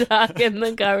conversation. Raw dog in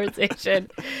the conversation.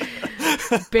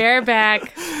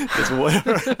 Bareback. Just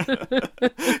whatever.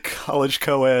 College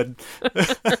co-ed.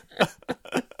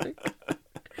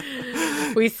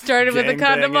 We started with the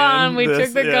condom on. We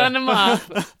took the condom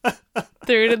off.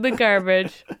 Threw it in the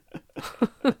garbage.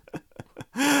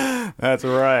 That's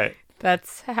right.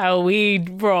 That's how we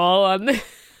roll on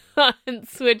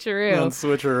Switcheroo. On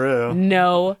Switcheroo.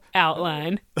 No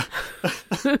outline.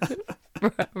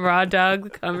 Raw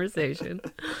dog conversation.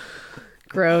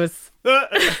 Gross.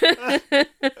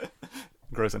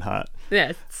 Gross and hot.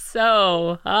 Yeah,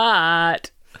 so hot.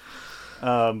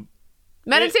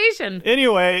 Meditation.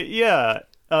 Anyway, yeah.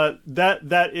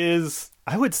 That is,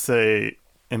 I would say,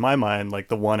 in my mind, like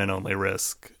the one and only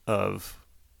risk of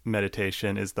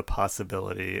meditation is the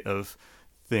possibility of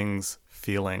things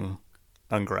feeling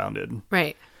ungrounded.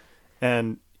 Right.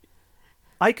 And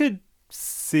I could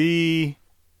see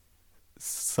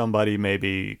somebody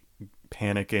maybe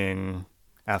panicking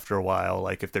after a while,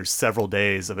 like if there's several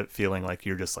days of it feeling like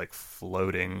you're just like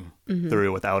floating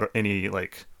through without any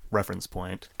like reference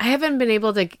point. I've never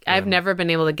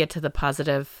been able to get to the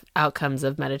positive outcomes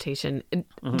of meditation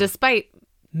despite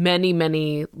many,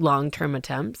 many long-term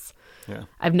attempts. Yeah.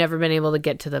 I've never been able to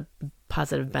get to the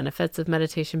positive benefits of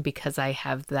meditation because I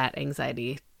have that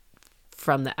anxiety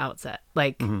from the outset.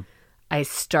 Like I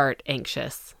start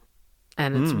anxious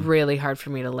and it's really hard for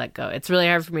me to let go. It's really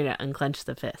hard for me to unclench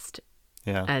the fist,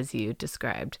 as you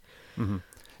described.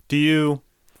 Do you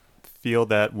feel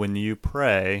that when you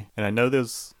pray, and I know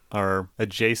those are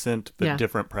adjacent but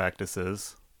different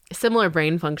practices. Similar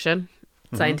brain function,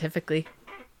 scientifically.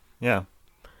 Yeah.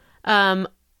 I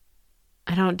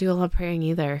don't do a lot of praying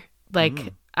either.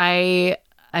 Like I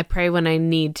pray when I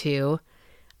need to.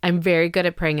 I'm very good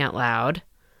at praying out loud.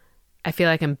 I feel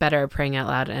like I'm better at praying out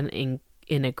loud and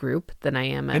in a group than I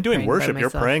am at and doing praying worship. by You're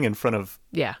myself. praying in front of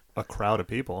a crowd of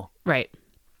people. Right.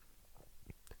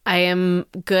 I am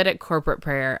good at corporate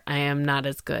prayer. I am not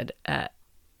as good at,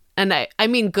 and I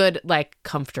mean good, like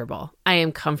comfortable. I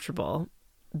am comfortable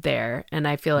there. And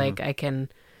I feel like I can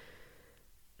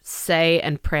say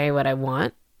and pray what I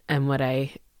want and what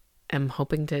I am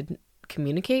hoping to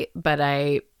communicate, but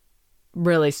I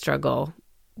really struggle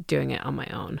doing it on my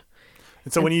own.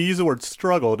 And so when you use the word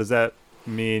struggle, does that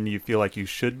mean you feel like you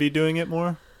should be doing it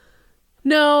more?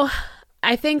 No,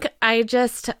 I think I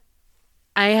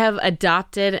have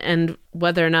adopted, and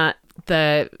whether or not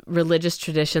the religious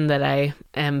tradition that I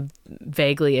am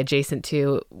vaguely adjacent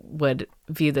to would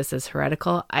view this as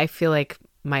heretical, I feel like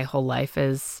my whole life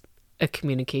is a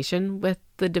communication with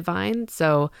the divine.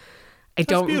 So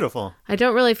That's beautiful. I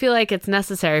don't really feel like it's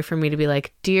necessary for me to be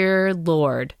like, "Dear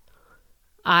Lord,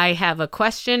 I have a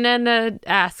question and a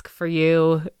ask for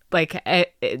you." Like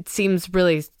it seems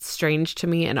really strange to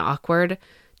me and awkward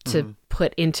to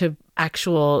put into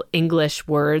actual English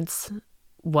words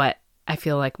what I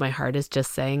feel like my heart is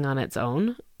just saying on its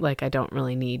own. Like I don't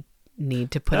really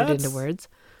need to put it into words.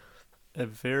 A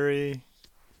very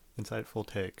insightful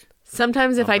take.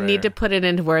 Sometimes if I need to put it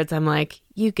into words, I'm like,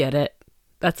 "You get it."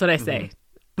 That's what I say.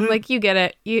 I'm like, "You get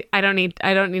it. I don't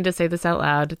need to say this out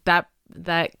loud.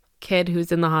 That kid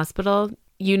who's in the hospital,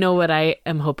 you know what I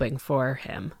am hoping for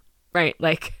him." Right?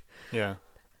 Like, yeah.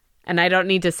 And I don't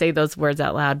need to say those words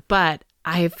out loud, but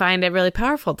I find it really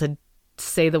powerful to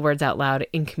say the words out loud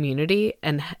in community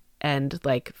and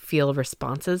like feel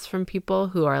responses from people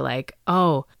who are like,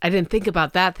 "Oh, I didn't think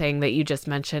about that thing that you just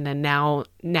mentioned." And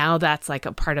now that's like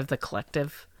a part of the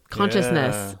collective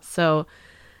consciousness. Yeah. So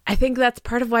I think that's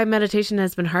part of why meditation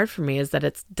has been hard for me, is that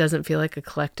it doesn't feel like a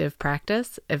collective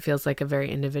practice. It feels like a very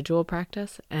individual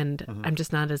practice. And I'm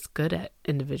just not as good at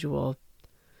individual.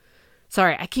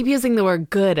 Sorry, I keep using the word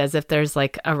good as if there's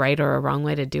like a right or a wrong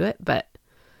way to do it. But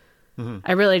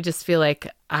I really just feel like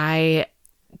I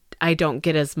don't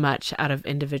get as much out of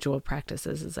individual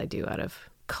practices as I do out of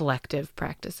collective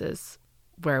practices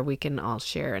where we can all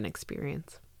share an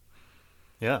experience.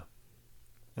 Yeah.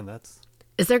 And that's...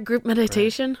 Is there group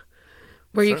meditation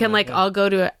where you can like all go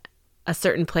to a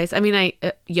certain place? I mean,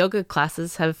 yoga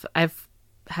classes I've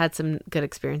had some good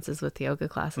experiences with yoga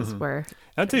classes where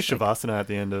I'd say Shavasana at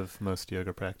the end of most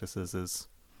yoga practices is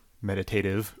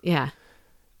meditative. Yeah.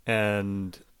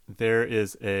 And there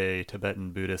is a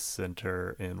Tibetan Buddhist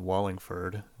center in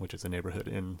Wallingford, which is a neighborhood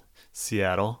in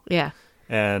Seattle. Yeah.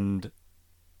 And,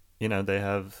 they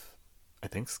have, I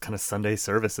think, kind of Sunday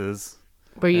services.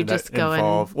 Where you just go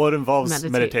it involves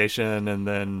meditate. meditation and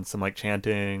then some like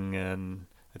chanting, and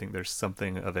I think there's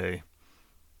something of a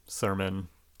sermon.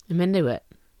 I'm into it.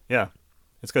 Yeah.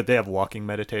 It's good. They have walking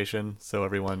meditation, so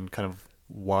everyone kind of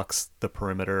walks the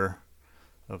perimeter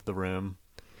of the room.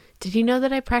 Did you know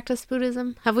that I practice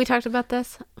Buddhism? Have we talked about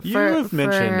this? You have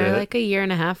mentioned it. Like a year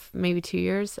and a half, maybe 2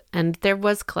 years. And there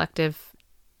was collective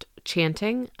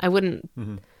chanting. I wouldn't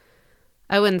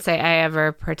say I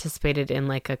ever participated in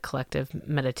like a collective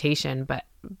meditation, but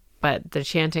the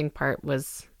chanting part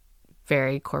was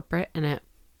very corporate and it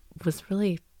was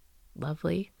really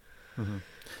lovely. Mm-hmm.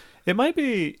 It might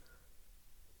be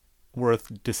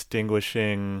worth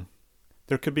distinguishing.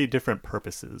 There could be different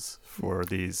purposes for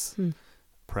these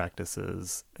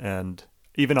practices, and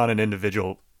even on an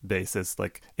individual basis,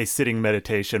 like a sitting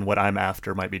meditation, what I'm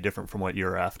after might be different from what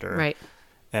you're after. Right.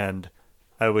 And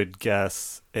I would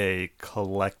guess a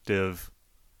collective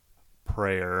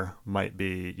prayer might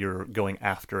be you're going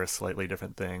after a slightly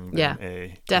different thing than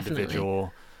a definitely.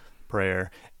 individual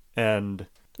prayer. And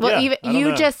even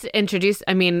you just introduced,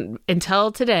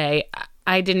 until today,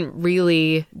 I didn't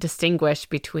really distinguish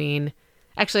between,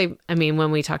 actually,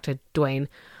 when we talked to Dwayne,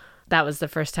 that was the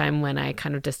first time when I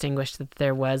kind of distinguished that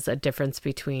there was a difference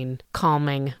between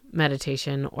calming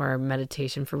meditation or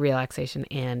meditation for relaxation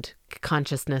and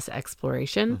consciousness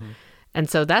exploration. Mm-hmm. And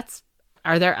so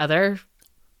are there other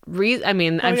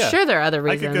reasons? I'm sure there are other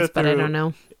reasons, but I don't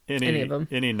know any of them.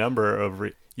 Any number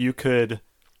of you could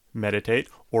meditate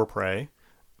or pray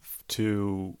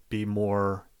to be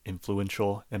more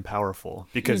influential and powerful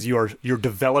because you're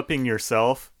developing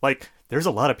yourself. Like there's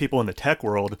a lot of people in the tech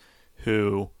world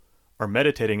who are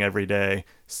meditating every day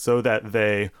so that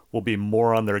they will be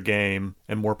more on their game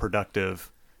and more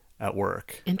productive at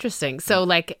work. Interesting. So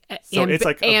like, it's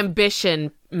like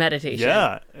ambition meditation.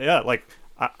 Yeah. Like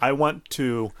I want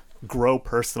to grow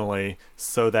personally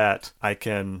so that I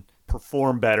can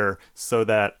perform better, so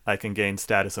that I can gain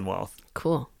status and wealth.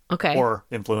 Cool. Okay. Or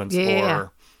influence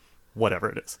whatever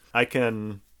it is. I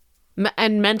can.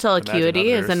 And mental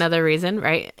acuity is another reason,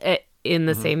 right? In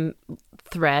the same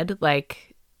thread, like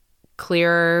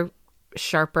clearer,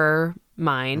 sharper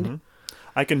mind. Mm-hmm.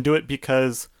 I can do it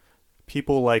because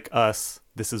people like us,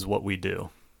 this is what we do.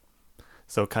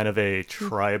 So kind of a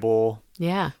tribal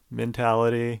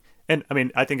mentality. And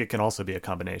I think it can also be a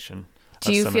combination.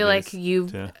 Do you feel like you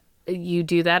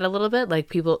do that a little bit? Like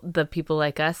the people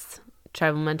like us,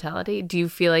 tribal mentality? Do you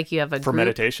feel like you have a For group?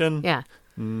 Meditation? Yeah.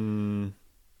 No.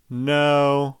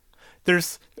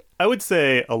 I would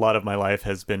say a lot of my life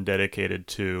has been dedicated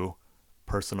to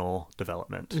personal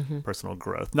development, personal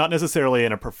growth. Not necessarily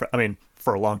in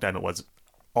for a long time it was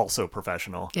also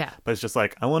professional. Yeah. But it's just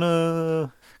like, I want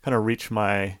to kind of reach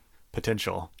my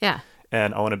potential. Yeah.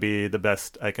 And I want to be the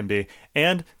best I can be.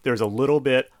 And there's a little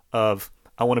bit of,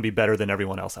 I want to be better than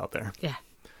everyone else out there. Yeah.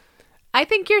 I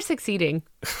think you're succeeding,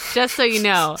 just so you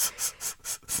know.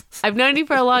 I've known you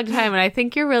for a long time, and I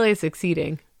think you're really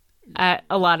succeeding at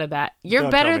a lot of that.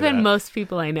 You're better than most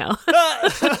people I know.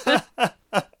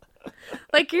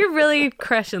 Like, you're really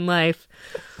crushing life.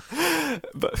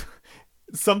 But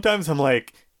sometimes I'm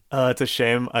like, it's a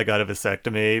shame I got a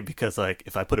vasectomy because, like,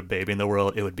 if I put a baby in the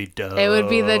world, it would be dope. It would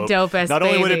be the dopest Not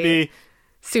baby. only would it be...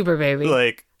 Super baby.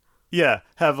 Like,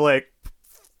 have, like,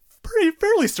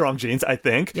 fairly strong genes, I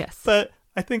think. Yes. But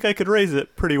I think I could raise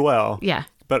it pretty well. Yeah.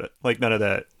 But, like, none of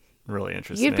that really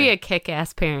interests me. You'd be a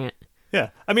kick-ass parent. Yeah.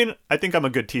 I think I'm a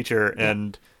good teacher,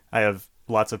 and I have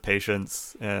lots of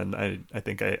patience, and I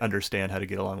think I understand how to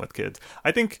get along with kids.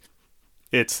 I think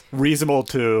it's reasonable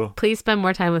to... Please spend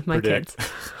more time with my kids.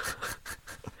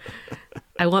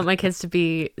 I want my kids to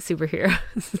be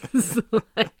superheroes.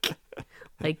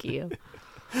 like you.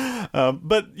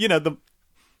 But,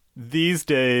 these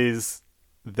days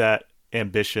that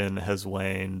ambition has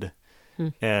waned,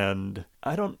 and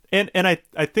I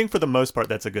think for the most part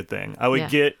that's a good thing. I would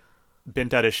get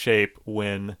bent out of shape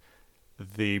when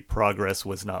the progress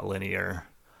was not linear,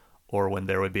 or when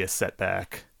there would be a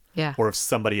setback, or if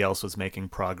somebody else was making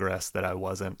progress that I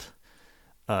wasn't.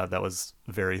 That was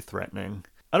very threatening.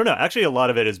 I don't know. Actually, a lot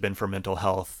of it has been for mental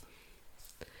health.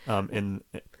 In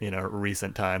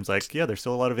recent times, like there's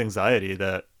still a lot of anxiety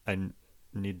that I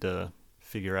need to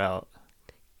figure out.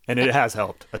 And it has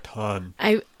helped a ton.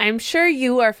 I'm sure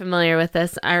you are familiar with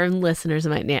this. Our listeners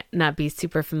might not be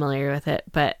super familiar with it,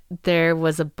 but there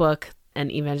was a book,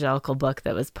 an evangelical book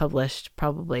that was published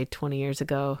probably 20 years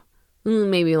ago,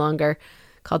 maybe longer,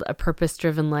 called A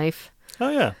Purpose-Driven Life. Oh,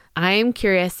 yeah. I'm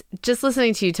curious, just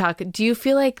listening to you talk, do you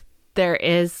feel like there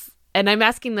is, and I'm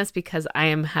asking this because I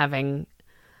have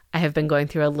been going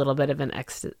through a little bit of an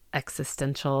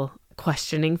existential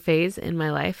questioning phase in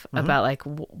my life about like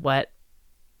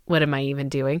what am I even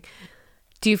doing?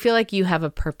 Do you feel like you have a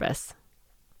purpose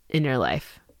in your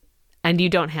life? And you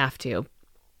don't have to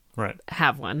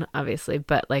have one, obviously,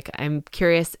 but like I'm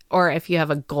curious, or if you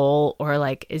have a goal, or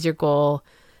like is your goal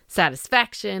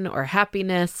satisfaction or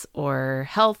happiness or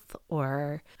health,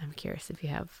 or I'm curious if you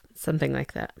have something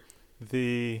like that.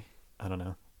 I don't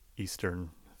know, Eastern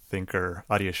thinker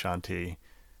Adyashanti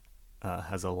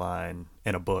has a line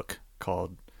in a book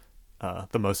called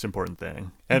The Most Important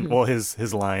Thing. And well,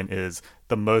 his line is,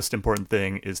 the most important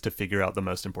thing is to figure out the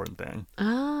most important thing.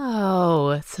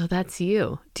 Oh, so that's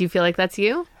you. Do you feel like that's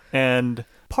you? And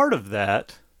part of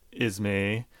that is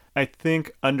me. I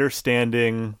think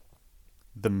understanding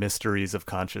the mysteries of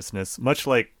consciousness, much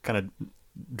like kind of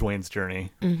Dwayne's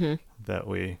journey that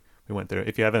we went through.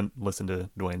 If you haven't listened to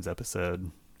Dwayne's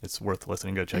episode, it's worth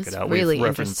listening. Go check it out. Really We've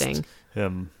referenced interesting.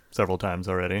 him several times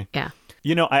already. Yeah.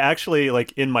 You know, I actually,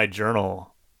 like, in my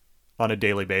journal on a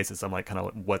daily basis, I'm like, kind of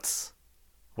like,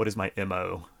 what is my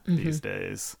MO these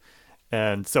days?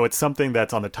 And so it's something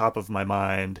that's on the top of my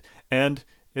mind, and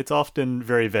it's often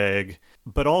very vague,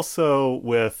 but also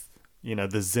with, you know,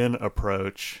 the Zen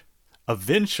approach,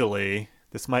 eventually,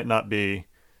 this might not be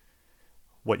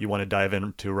what you want to dive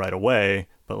into right away,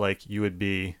 but like you would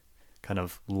be kind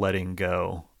of letting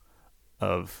go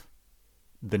of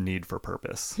the need for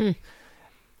purpose.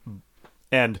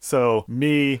 And so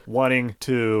me wanting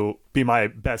to be my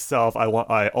best self,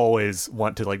 I always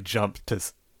want to like jump to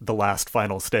the last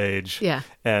final stage. Yeah.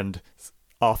 And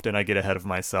often I get ahead of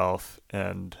myself,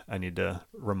 and I need to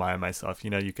remind myself, you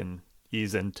know, you can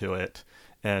ease into it,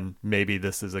 and maybe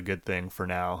this is a good thing for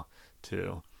now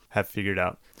to have figured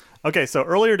out. Okay, so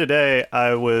earlier today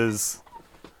I was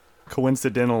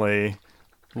coincidentally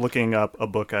looking up a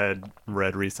book I had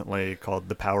read recently called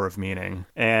The Power of Meaning.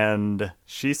 And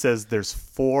she says there's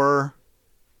 4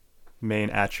 main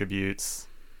attributes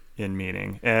in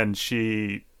meaning. And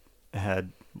she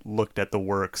had looked at the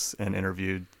works and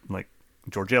interviewed like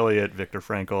George Eliot, Viktor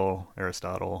Frankl,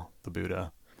 Aristotle, the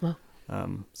Buddha. Wow.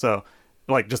 So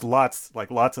like just lots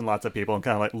and lots of people, and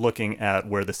kind of like looking at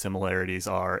where the similarities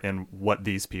are and what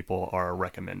these people are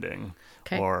recommending,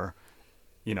 or,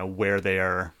 you know, where they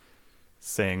are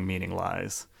saying meaning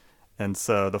lies. And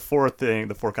so the 4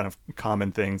 kind of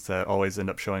common things that always end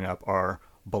up showing up are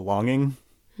belonging.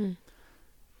 You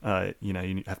know,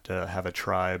 you have to have a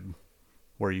tribe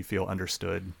where you feel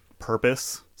understood.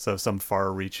 Purpose, so some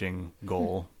far-reaching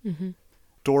goal.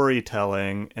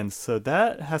 Storytelling, and so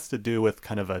that has to do with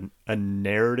kind of a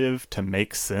narrative to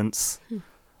make sense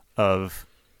of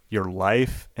your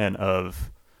life and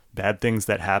of bad things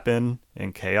that happen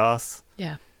in chaos.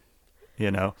 Yeah. You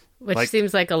know, which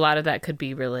seems like a lot of that could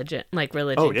be religion. Like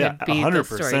religion could be 100%. the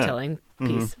storytelling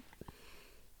piece.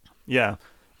 Yeah.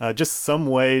 Just some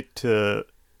way to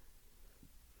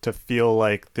feel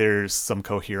like there's some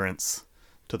coherence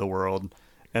to the world,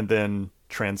 and then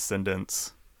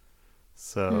transcendence.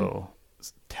 So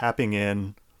tapping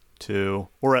in to,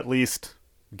 or at least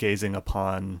gazing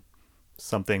upon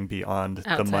something beyond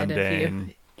Outside the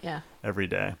mundane every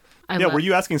day. Were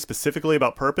you asking specifically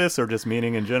about purpose or just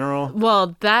meaning in general?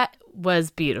 Well, that was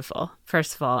beautiful,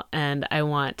 first of all. And I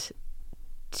want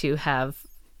to have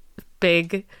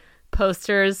big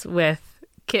posters with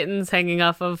kittens hanging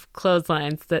off of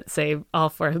clotheslines that say all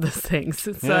 4 of those things,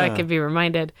 so I could be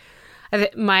reminded.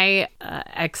 My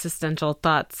existential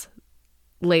thoughts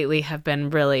lately have been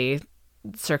really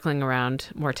circling around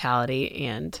mortality,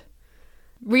 and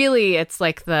really it's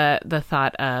like the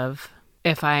thought of,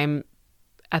 if I'm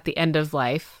at the end of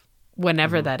life,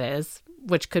 whenever that is,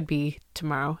 which could be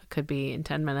tomorrow, it could be in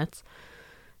 10 minutes,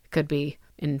 it could be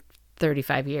in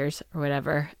 35 years or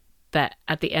whatever, that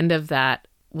at the end of that,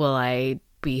 will I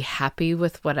be happy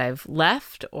with what I've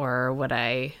left, or what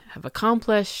I have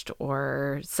accomplished,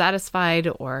 or satisfied,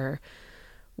 or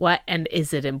what? And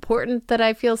is it important that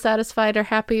I feel satisfied or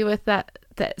happy with that?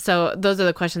 So those are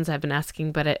the questions I've been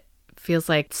asking, but it feels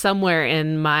like somewhere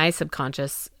in my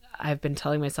subconscious, I've been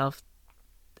telling myself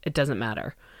it doesn't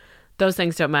matter. Those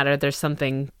things don't matter. There's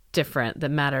something different that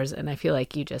matters. And I feel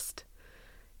like you just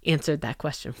answered that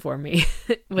question for me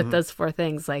with those 4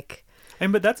 things.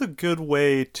 But that's a good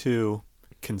way to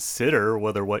consider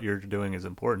whether what you're doing is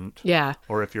important. Yeah.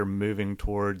 Or if you're moving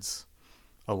towards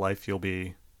a life you'll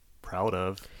be proud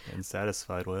of and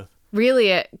satisfied with. Really,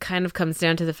 it kind of comes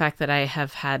down to the fact that I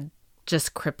have had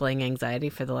just crippling anxiety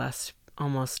for the last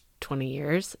almost 20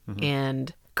 years. Mm-hmm.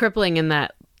 And crippling in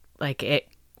that, like, it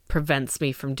prevents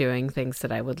me from doing things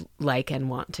that I would like and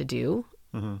want to do.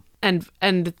 Mm-hmm.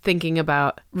 And thinking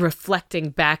about reflecting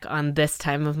back on this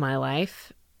time of my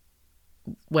life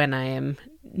when I am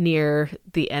near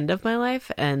the end of my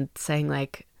life and saying,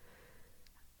 like,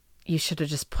 you should have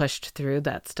just pushed through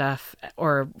that stuff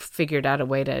or figured out a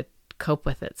way to cope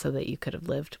with it so that you could have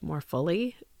lived more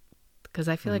fully. Because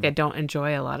I feel like I don't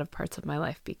enjoy a lot of parts of my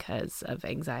life because of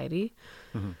anxiety.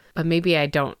 Mm-hmm. But maybe I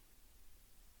don't.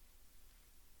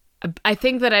 I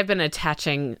think that I've been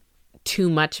attaching too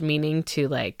much meaning to,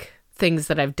 like, things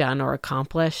that I've done or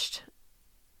accomplished,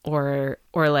 or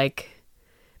like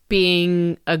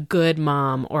being a good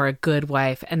mom or a good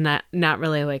wife, and not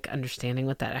really, like, understanding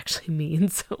what that actually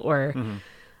means or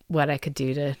what I could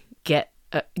do to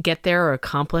get there or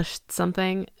accomplish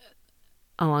something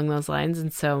along those lines.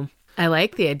 And so I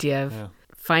like the idea of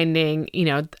finding,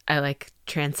 I like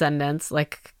transcendence,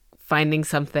 like finding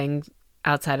something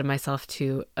outside of myself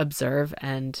to observe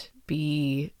and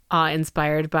be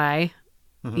awe-inspired by,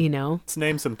 Let's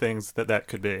name some things that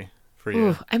could be for you.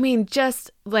 Ooh, I mean,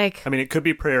 just like... it could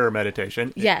be prayer or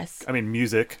meditation. Yes.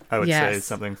 Music, I would say, is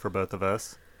something for both of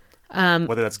us.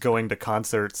 Whether that's going to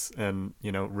concerts and,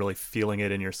 really feeling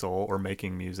it in your soul, or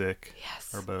making music.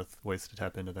 Yes. Are both ways to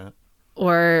tap into that.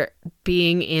 Or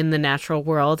being in the natural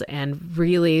world and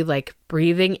really, like,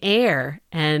 breathing air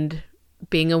and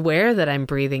being aware that I'm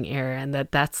breathing air and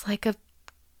that's like a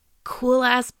cool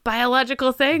ass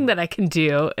biological thing that I can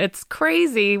do. It's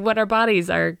crazy what our bodies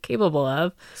are capable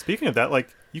of. Speaking of that, like,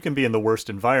 you can be in the worst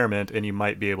environment and you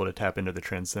might be able to tap into the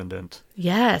transcendent.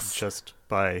 Yes. Just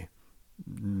by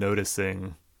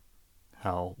noticing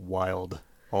how wild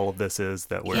all of this is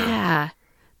that we're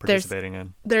participating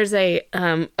in. There's a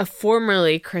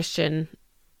formerly Christian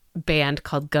band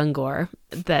called Gungor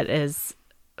that is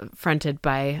fronted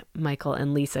by Michael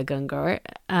and Lisa Gungor,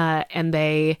 and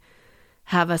they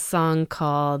have a song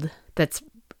that's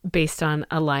based on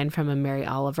a line from a Mary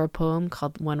Oliver poem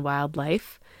called One Wild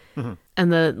Life. Mm-hmm.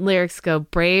 And the lyrics go,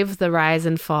 brave the rise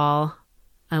and fall,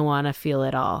 I want to feel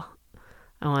it all.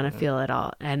 I want to feel it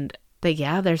all. And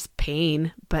there's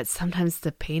pain, but sometimes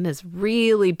the pain is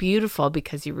really beautiful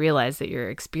because you realize that you're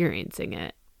experiencing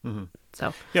it. Mm-hmm.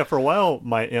 So for a while,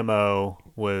 my MO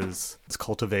was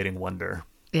cultivating wonder.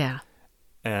 Yeah.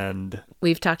 And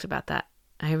we've talked about that.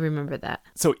 I remember that.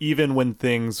 So even when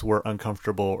things were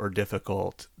uncomfortable or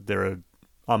difficult,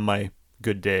 on my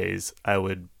good days, I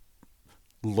would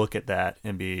look at that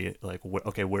and be like,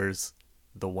 okay, where's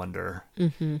the wonder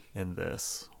in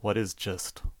this? What is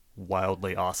just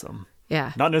wildly awesome?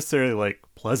 Yeah. Not necessarily like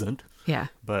pleasant. Yeah.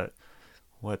 But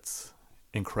what's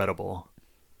incredible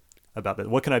about that?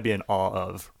 What can I be in awe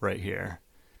of right here?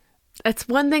 It's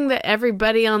one thing that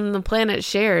everybody on the planet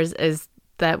shares, is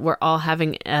that we're all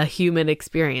having a human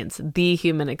experience, the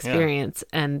human experience,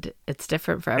 and it's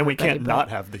different for everybody. And we can't not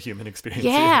have the human experience.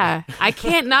 Yeah. I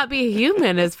can't not be a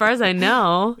human as far as I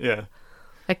know. Yeah.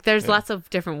 Like, there's lots of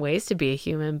different ways to be a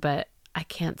human, but I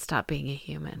can't stop being a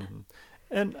human. Mm-hmm.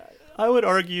 And I would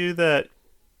argue that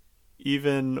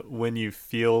even when you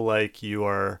feel like you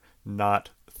are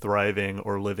not thriving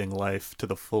or living life to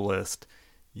the fullest,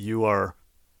 you are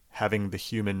having the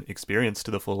human experience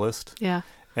to the fullest. Yeah.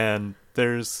 And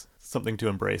there's something to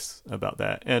embrace about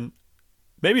that, and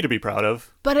maybe to be proud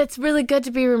of. But it's really good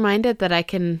to be reminded that I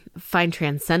can find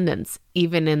transcendence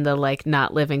even in the, like,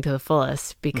 not living to the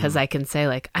fullest, because I can say,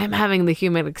 like, I'm having the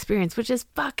human experience, which is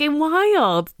fucking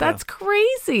wild. That's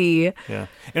crazy. Yeah.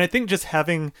 And I think just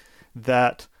having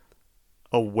that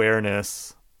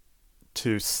awareness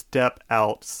to step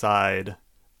outside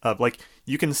of, like,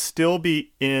 you can still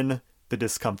be in the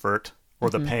discomfort or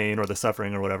the pain or the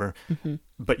suffering or whatever,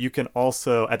 but you can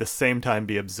also at the same time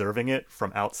be observing it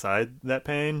from outside that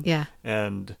pain. Yeah.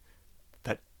 And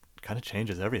that kind of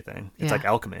changes everything. It's like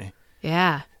alchemy.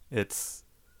 Yeah. It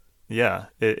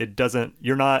doesn't,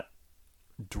 you're not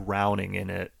drowning in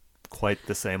it quite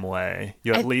the same way.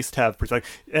 You at least have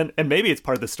perspective, and maybe it's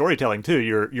part of the storytelling too.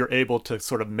 You're able to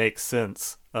sort of make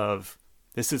sense of,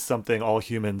 this is something all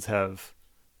humans have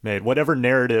made, whatever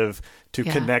narrative to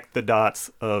connect the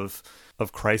dots of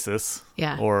crisis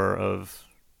or of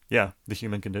the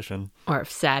human condition, or of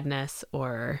sadness,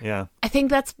 or I think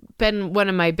that's been one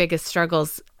of my biggest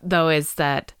struggles, though, is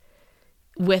that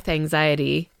with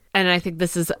anxiety, and I think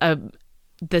this is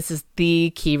this is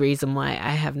the key reason why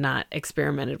I have not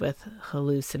experimented with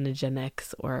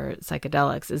hallucinogenics or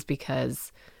psychedelics, is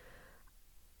because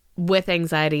with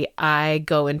anxiety, I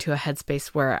go into a headspace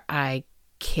where I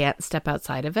can't step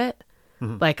outside of it.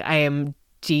 Mm-hmm. Like I am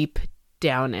deep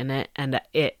down in it, and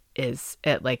it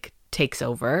like takes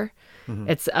over. Mm-hmm.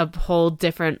 It's a whole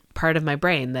different part of my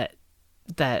brain that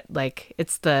like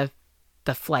it's the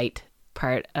flight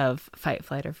part of fight,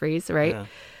 flight, or freeze, right? Yeah.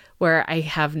 Where I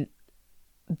have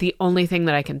the only thing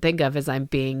that I can think of is I'm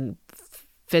being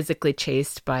physically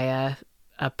chased by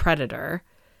a predator,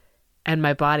 and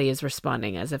my body is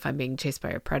responding as if I'm being chased by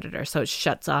a predator. So it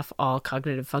shuts off all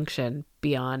cognitive function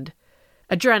beyond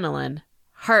adrenaline,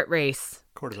 heart race,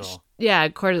 cortisol. Yeah,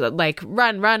 cortisol, like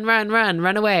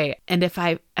run away. And if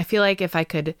I feel like if I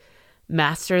could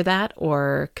master that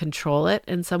or control it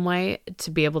in some way,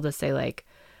 to be able to say like,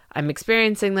 I'm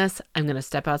experiencing this, I'm going to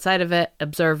step outside of it,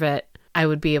 observe it, I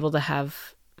would be able to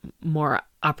have more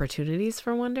opportunities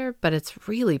for wonder. But it's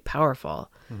really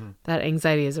powerful. Mm-hmm. That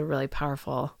anxiety is a really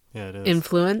powerful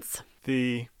influence.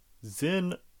 The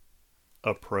Zen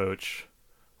approach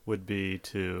would be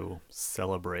to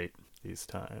celebrate these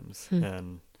times.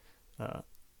 And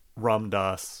Ram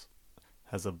Dass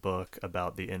has a book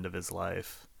about the end of his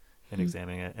life and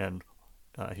examining it. And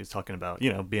he was talking about,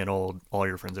 being old, all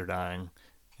your friends are dying,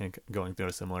 and going through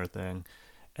a similar thing.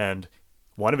 And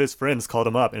one of his friends called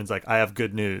him up and it's like, I have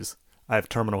good news. I have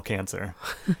terminal cancer.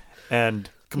 And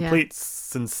complete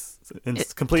sincerity.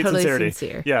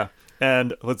 Sincere. Yeah.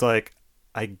 And was like,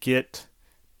 I get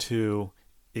to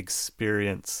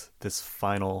experience this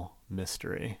final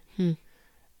mystery.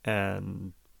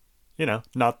 And,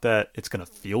 not that it's going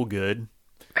to feel good.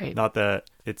 Right. Not that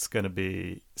it's going to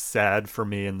be sad for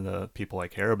me and the people I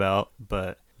care about,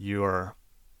 but you are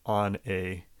on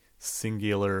a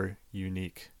singular,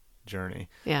 unique journey.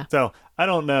 Yeah. So I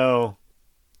don't know.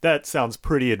 That sounds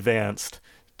pretty advanced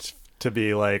to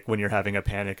be like when you're having a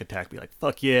panic attack, be like,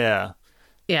 fuck yeah.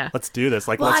 Yeah. Let's do this.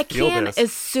 Like, well, let's feel this.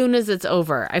 As soon as it's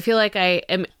over. I feel like I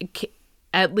am,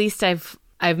 at least I've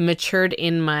matured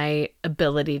in my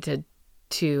ability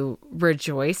to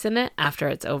rejoice in it after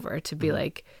it's over, to be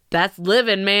like, that's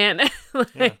living, man.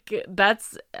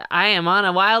 I am on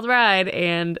a wild ride,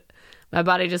 and my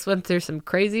body just went through some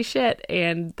crazy shit,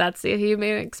 and that's the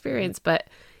human experience. But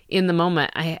in the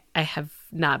moment, I have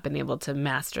not been able to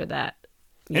master that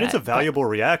yet. And it's a valuable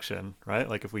reaction, right?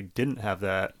 Like if we didn't have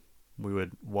that, we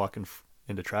would walk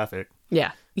into traffic.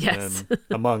 Yeah. Yes. And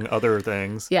among other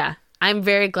things. Yeah. I'm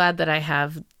very glad that I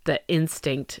have the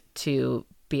instinct to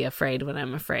be afraid when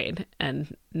I'm afraid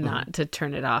and not to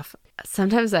turn it off.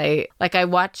 Sometimes I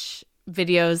watch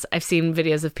videos. I've seen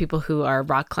videos of people who are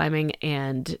rock climbing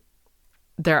and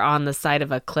they're on the side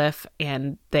of a cliff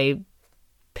and they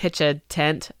pitch a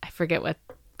tent. I forget what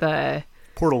the...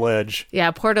 Portaledge.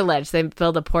 Yeah, portaledge. They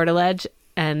build a portaledge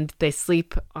and they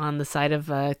sleep on the side of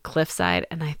a cliffside.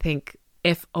 And I think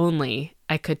if only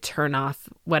I could turn off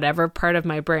whatever part of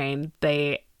my brain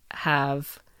they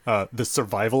have... the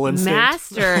survival instinct.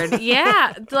 Mastered.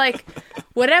 Yeah. Like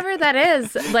whatever that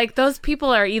is, like those people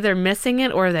are either missing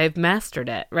it or they've mastered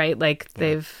it, right? Like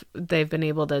they've been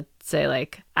able to say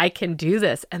like, I can do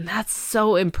this. And that's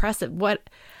so impressive.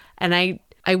 And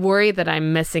I worry that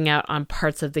I'm missing out on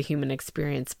parts of the human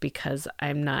experience because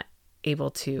I'm not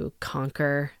able to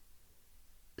conquer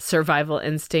survival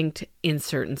instinct in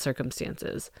certain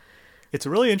circumstances. It's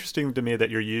really interesting to me that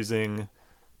you're using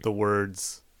the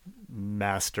words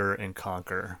master and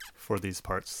conquer for these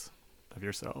parts of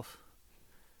yourself.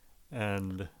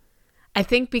 And I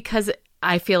think because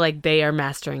I feel like they are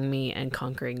mastering me and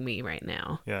conquering me right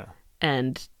now. Yeah.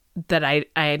 And that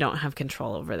I don't have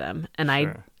control over them. And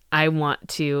sure. I want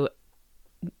to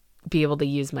be able to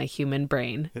use my human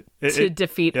brain to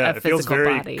defeat a physical body.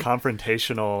 It feels very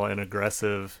confrontational and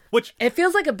aggressive. Which it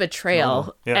feels like a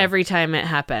betrayal every time it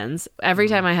happens. Every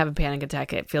time I have a panic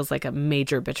attack, it feels like a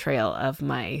major betrayal of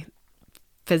my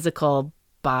physical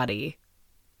body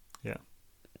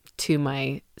to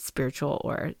my spiritual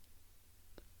or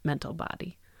mental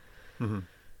body.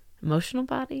 Emotional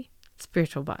body,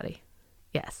 spiritual body.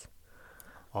 Yes.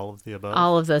 All of the above.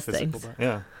 All of those things.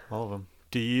 Yeah, all of them.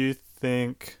 Do you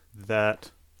think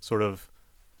that sort of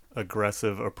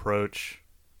aggressive approach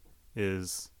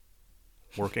is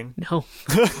working? No.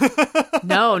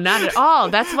 No, not at all.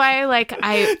 That's why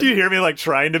Do you hear me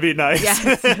trying to be nice?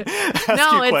 Yes.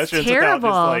 No, it's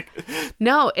terrible.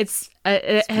 No, it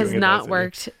has not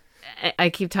worked.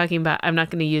 I keep talking about, I'm not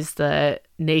going to use the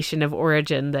nation of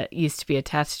origin that used to be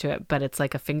attached to it, but it's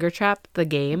like a finger trap, the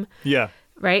game. Yeah.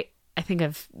 Right? I think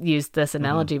I've used this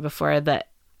analogy before, that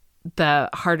the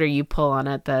harder you pull on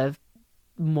it, the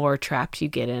more trapped you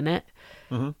get in it.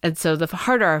 And so the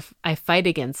harder I fight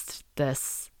against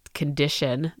this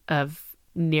condition of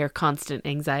near constant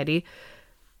anxiety,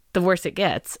 the worse it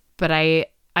gets. But I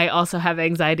also have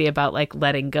anxiety about like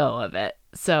letting go of it.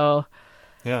 So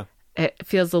Yeah. it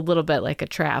feels a little bit like a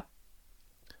trap.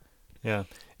 Yeah.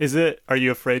 Are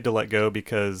you afraid to let go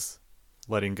because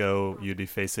letting go, you'd be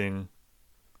facing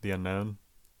the unknown?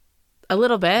 A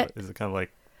little bit. Is it kind of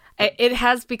like... It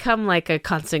has become like a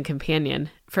constant companion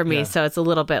for me. Yeah. So it's a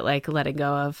little bit like letting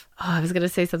go of, I was going to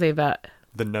say something about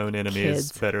The known enemy kids.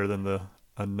 is better than the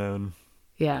unknown.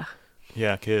 Yeah.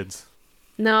 Yeah, kids.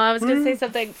 No, I was going to say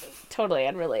something totally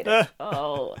unrelated.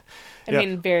 I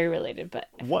mean, very related, but...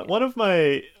 One of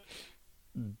my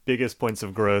biggest points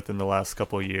of growth in the last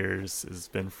couple of years has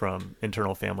been from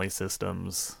internal family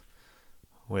systems,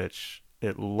 which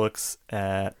it looks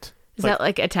at... Is that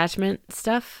like attachment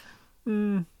stuff?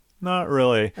 Not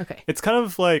really. Okay. It's kind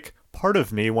of like part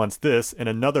of me wants this and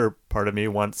another part of me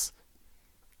wants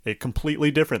a completely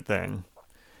different thing.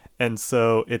 And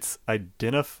so it's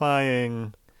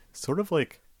identifying sort of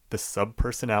like the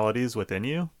sub-personalities within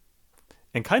you.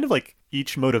 And kind of like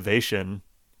each motivation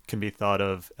can be thought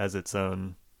of as its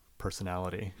own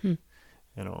personality in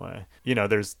a way. You know,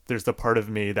 there's the part of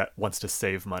me that wants to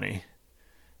save money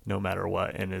no matter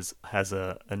what and has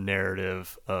a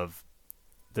narrative of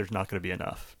there's not going to be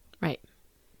enough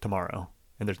tomorrow,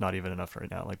 and there's not even enough right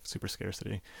now, like super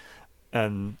scarcity.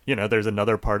 And you know, there's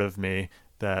another part of me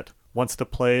that wants to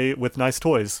play with nice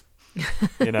toys,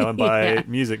 you know, and buy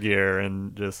music gear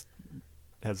and just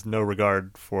has no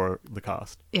regard for the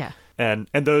cost. Yeah. And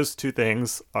those two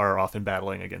things are often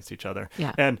battling against each other.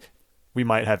 Yeah. And we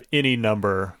might have any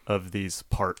number of these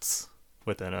parts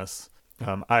within us.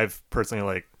 I've personally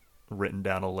like written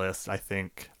down a list. I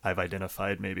think I've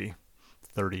identified maybe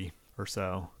 30 or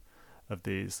so of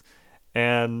these,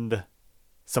 and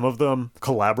some of them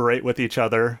collaborate with each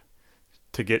other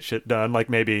to get shit done. Like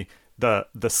maybe the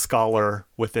scholar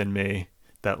within me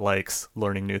that likes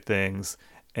learning new things,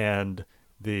 and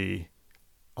the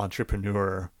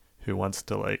entrepreneur who wants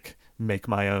to like make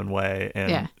my own way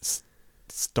and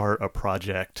start a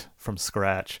project from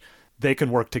scratch. They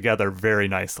can work together very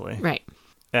nicely. Right.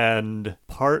 And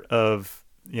part of,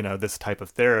 you know, this type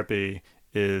of therapy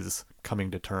is coming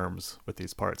to terms with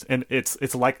these parts. And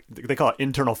it's like they call it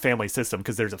internal family system,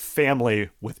 because there's a family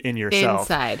within yourself.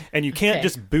 Inside. And you can't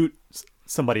just boot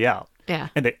somebody out. Yeah.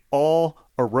 And they all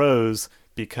arose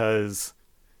because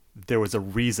there was a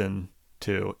reason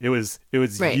to. It was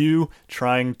you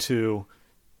trying to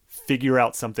figure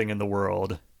out something in the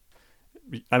world.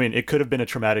 I mean, it could have been a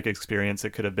traumatic experience.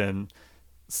 It could have been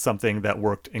something that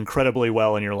worked incredibly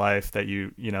well in your life that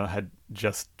you know, had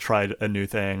just tried a new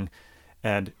thing,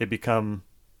 and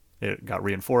it got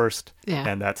reinforced. Yeah.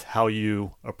 And that's how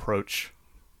you approach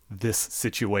this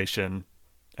situation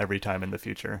every time in the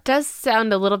future. Does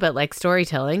sound a little bit like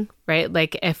storytelling, right?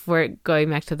 Like if we're going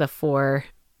back to the four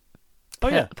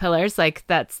pillars, like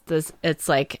it's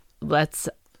like, let's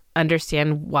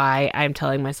understand why I'm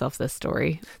telling myself this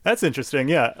story. That's interesting.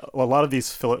 Yeah. A lot of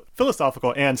these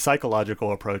philosophical and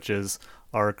psychological approaches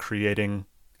are creating,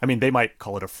 I mean, they might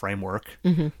call it a framework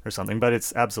or something, but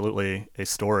it's absolutely a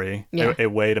story, a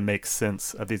way to make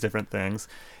sense of these different things.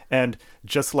 And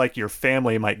just like your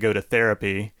family might go to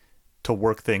therapy to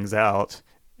work things out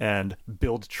and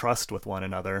build trust with one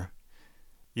another,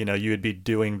 you know, you would be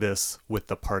doing this with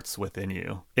the parts within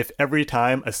you. If every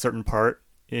time a certain part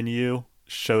in you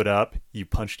showed up, you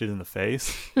punched it in the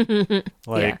face,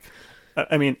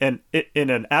 I mean, and in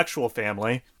an actual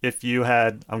family, if you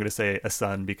had, I'm going to say a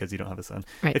son because you don't have a son.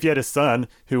 Right. If you had a son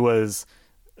who was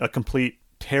a complete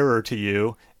terror to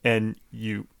you and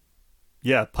you,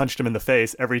 punched him in the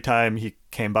face every time he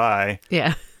came by.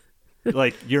 Yeah.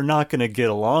 Like, you're not going to get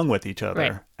along with each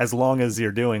other as long as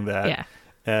you're doing that. Yeah.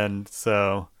 And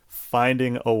so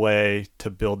finding a way to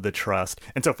build the trust.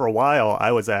 And so for a while,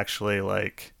 I was actually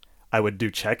like, I would do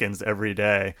check-ins every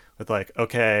day with like,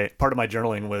 okay, part of my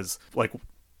journaling was like,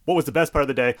 what was the best part of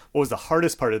the day? What was the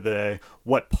hardest part of the day?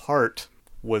 What part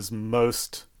was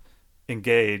most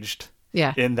engaged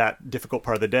in that difficult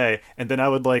part of the day? And then I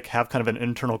would like have kind of an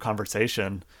internal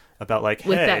conversation about like,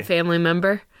 with that family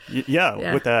member.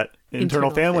 With that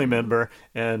internal family member,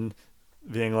 and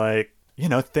being like, you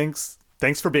know, thanks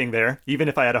for being there, even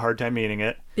if I had a hard time meeting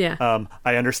it. Yeah.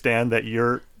 I understand that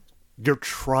you're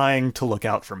trying to look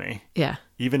out for me. Yeah.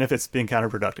 Even if it's being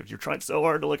counterproductive, you're trying so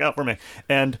hard to look out for me.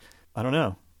 And I don't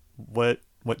know, what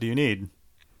do you need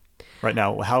right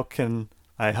now? How can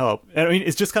I help? And I mean,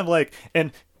 it's just kind of like,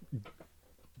 and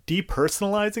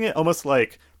depersonalizing it, almost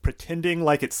like pretending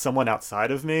like it's someone outside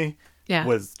of me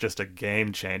was just a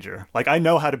game changer. Like, I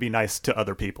know how to be nice to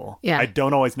other people. Yeah. I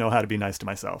don't always know how to be nice to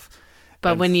myself.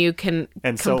 But when you can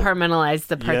compartmentalize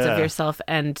the parts of yourself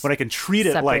and when I can treat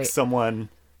it separate. like someone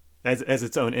as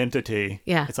its own entity,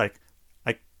 it's like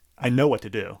I know what to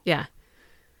do. Yeah.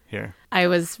 Here. I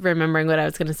was remembering what I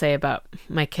was going to say about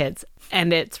my kids,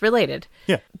 and it's related.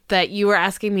 Yeah. That you were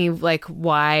asking me, like,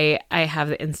 why I have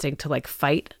the instinct to, like,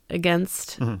 fight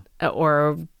against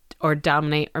or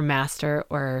dominate or master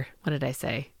or, what did I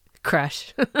say?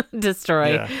 Crush,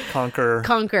 destroy. Yeah.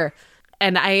 Conquer.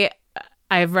 And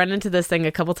I've run into this thing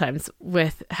a couple times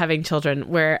with having children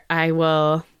where I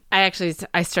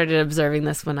started observing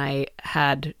this when I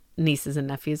had nieces and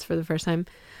nephews for the first time,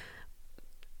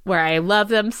 where I love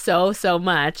them so, so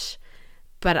much,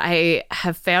 but I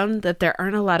have found that there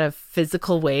aren't a lot of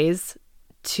physical ways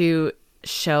to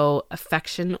show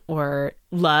affection or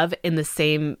love in the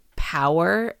same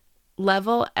power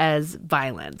level as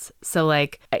violence. So,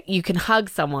 like, you can hug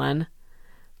someone,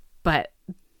 but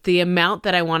the amount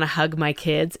that I want to hug my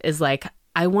kids is like,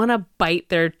 I want to bite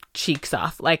their cheeks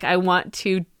off. Like, I want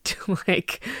to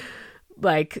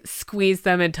like squeeze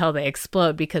them until they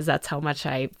explode, because that's how much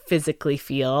I physically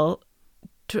feel.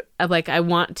 Like, I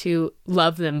want to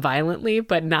love them violently,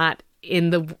 but not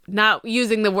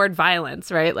using the word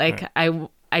violence, right? Like, right.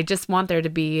 I just want there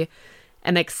to be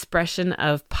an expression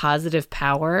of positive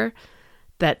power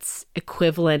that's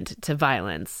equivalent to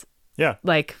violence. Yeah.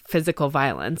 Like physical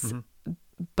violence,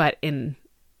 but in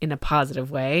a positive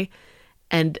way.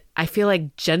 And I feel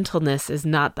like gentleness is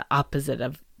not the opposite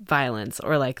of violence,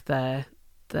 or like the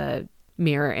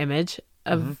mirror image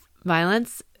of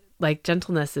violence. Like,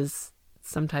 gentleness is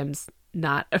sometimes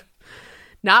not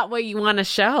what you want to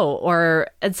show,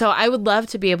 and so I would love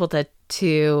to be able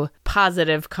to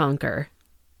positive conquer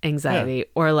anxiety,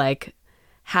 or like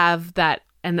have that.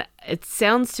 And it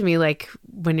sounds to me like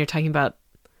when you're talking about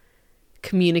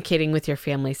communicating with your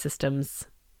family systems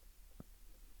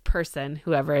person,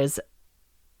 whoever is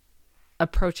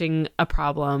approaching a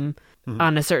problem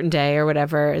on a certain day or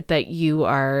whatever, that you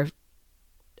are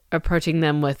approaching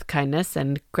them with kindness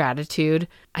and gratitude.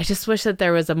 I just wish that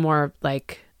there was a more,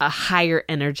 like, a higher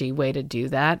energy way to do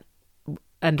that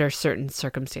under certain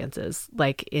circumstances,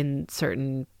 like in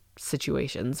certain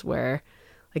situations where,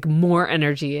 like, more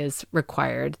energy is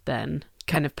required than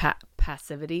kind of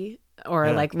passivity,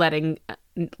 or like letting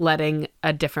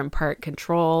a different part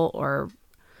control or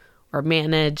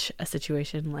manage a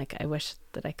situation. Like, I wish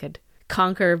that I could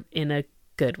conquer in a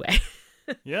good way.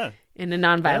 Yeah. In a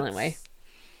nonviolent way.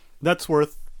 That's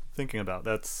worth thinking about.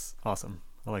 That's awesome.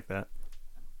 I like that.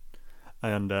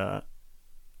 And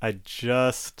I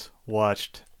just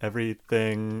watched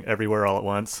Everything Everywhere All at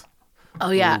Once.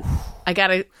 Oh yeah.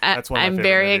 Ooh. I'm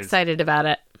very movies. Excited about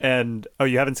it. And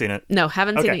you haven't seen it? No,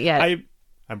 haven't seen it yet.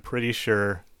 I'm pretty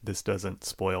sure this doesn't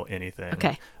spoil anything.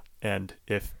 Okay. And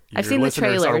if I've your seen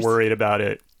listeners the are trailers. worried about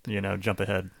it, jump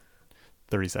ahead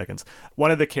 30 seconds.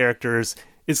 One of the characters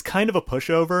is kind of a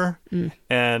pushover,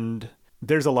 and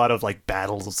there's a lot of, like,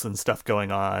 battles and stuff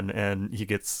going on, and he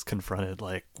gets confronted,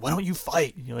 like, why don't you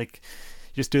fight? You're like,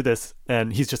 just do this.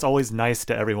 And he's just always nice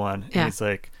to everyone. Yeah. And he's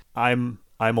like, I'm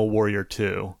a warrior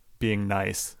too. Being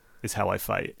nice is how I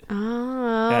fight. Oh.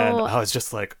 And I was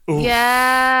just like, ooh.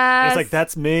 Yes. It's like,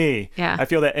 that's me. Yeah. I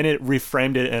feel that, and it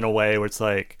reframed it in a way where it's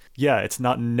like, yeah, it's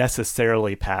not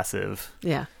necessarily passive.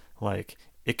 Yeah. Like,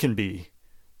 it can be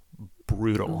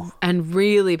brutal. And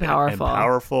really powerful. And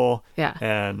powerful. Yeah.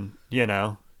 And,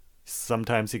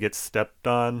 sometimes he gets stepped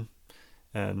on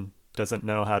and doesn't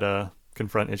know how to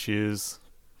confront issues.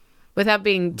 Without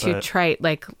being too trite,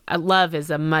 like, love is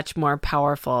a much more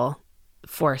powerful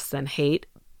force than hate,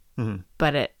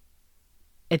 but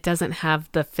it doesn't have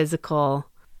the physical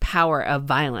power of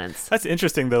violence. That's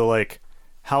interesting, though. Like,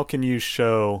 how can you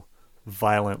show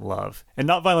violent love? And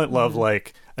not violent love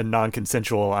like a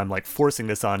non-consensual, I'm, like, forcing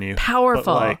this on you.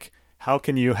 Powerful. But, like, how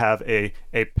can you have a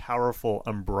powerful,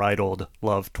 unbridled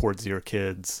love towards your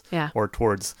kids? Yeah. Or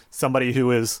towards somebody who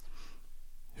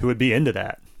would be into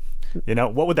that?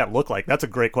 What would that look like? That's a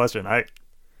great question. I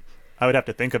would have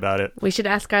to think about it. We should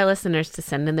ask our listeners to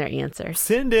send in their answers.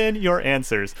 Send in your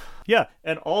answers. Yeah.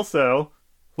 And also,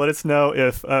 let us know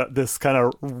if this kind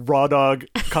of raw dog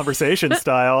conversation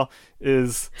style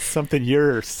is something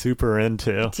you're super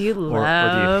into. Do you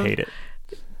love or do you hate it?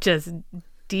 Just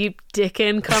deep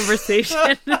dickin'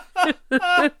 conversation.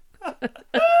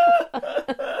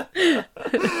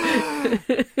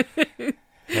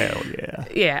 Hell yeah.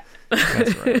 Yeah.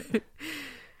 That's right.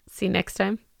 See you next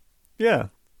time. Yeah.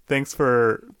 Thanks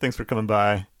for coming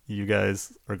by. You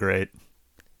guys are great.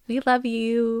 We love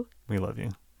you. We love you.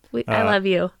 I love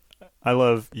you. I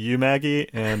love you, Maggie,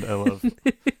 and I love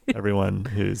everyone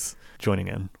who's joining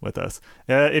in with us.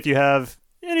 If you have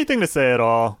anything to say at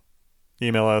all,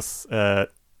 email us at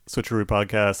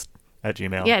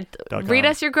switcheroopodcast@gmail.com. Yeah, read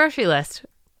us your grocery list.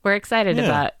 We're excited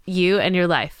about you and your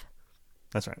life.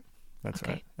 That's right. That's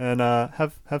right. And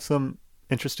have some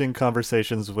interesting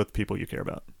conversations with people you care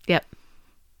about. Yep.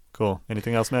 Cool.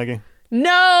 Anything else, Maggie?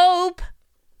 Nope.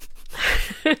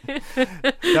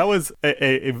 That was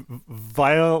a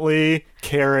violently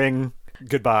caring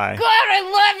goodbye. God, I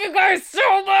love you guys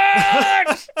so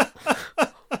much.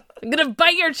 I'm gonna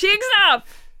bite your cheeks off.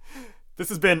 This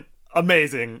has been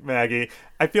amazing, Maggie.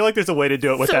 I feel like there's a way to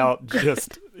do it without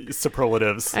just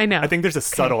superlatives. I know. I think there's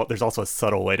there's also a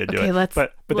subtle way to do it.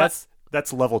 But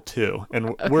that's level 2,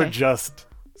 and we're just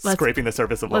scraping the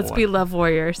surface of level 1. Let's be love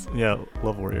warriors. Yeah,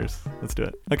 love warriors. Let's do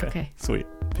it. Okay. Sweet.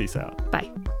 Peace out. Bye.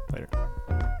 Later.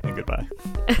 And goodbye.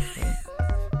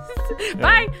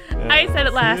 Bye. I said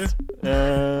it last.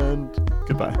 And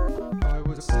goodbye. I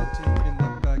was sitting in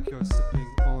the backyard sipping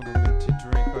on a minty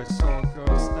drink. I saw a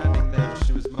girl standing there.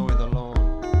 She was mowing the lawn.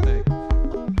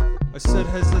 I said,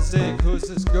 "Hey, Zeke, who's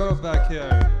this girl back here?"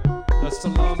 "That's the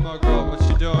lawnmower girl. What's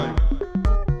she doing?"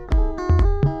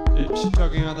 "Is she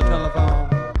talking on the telephone?"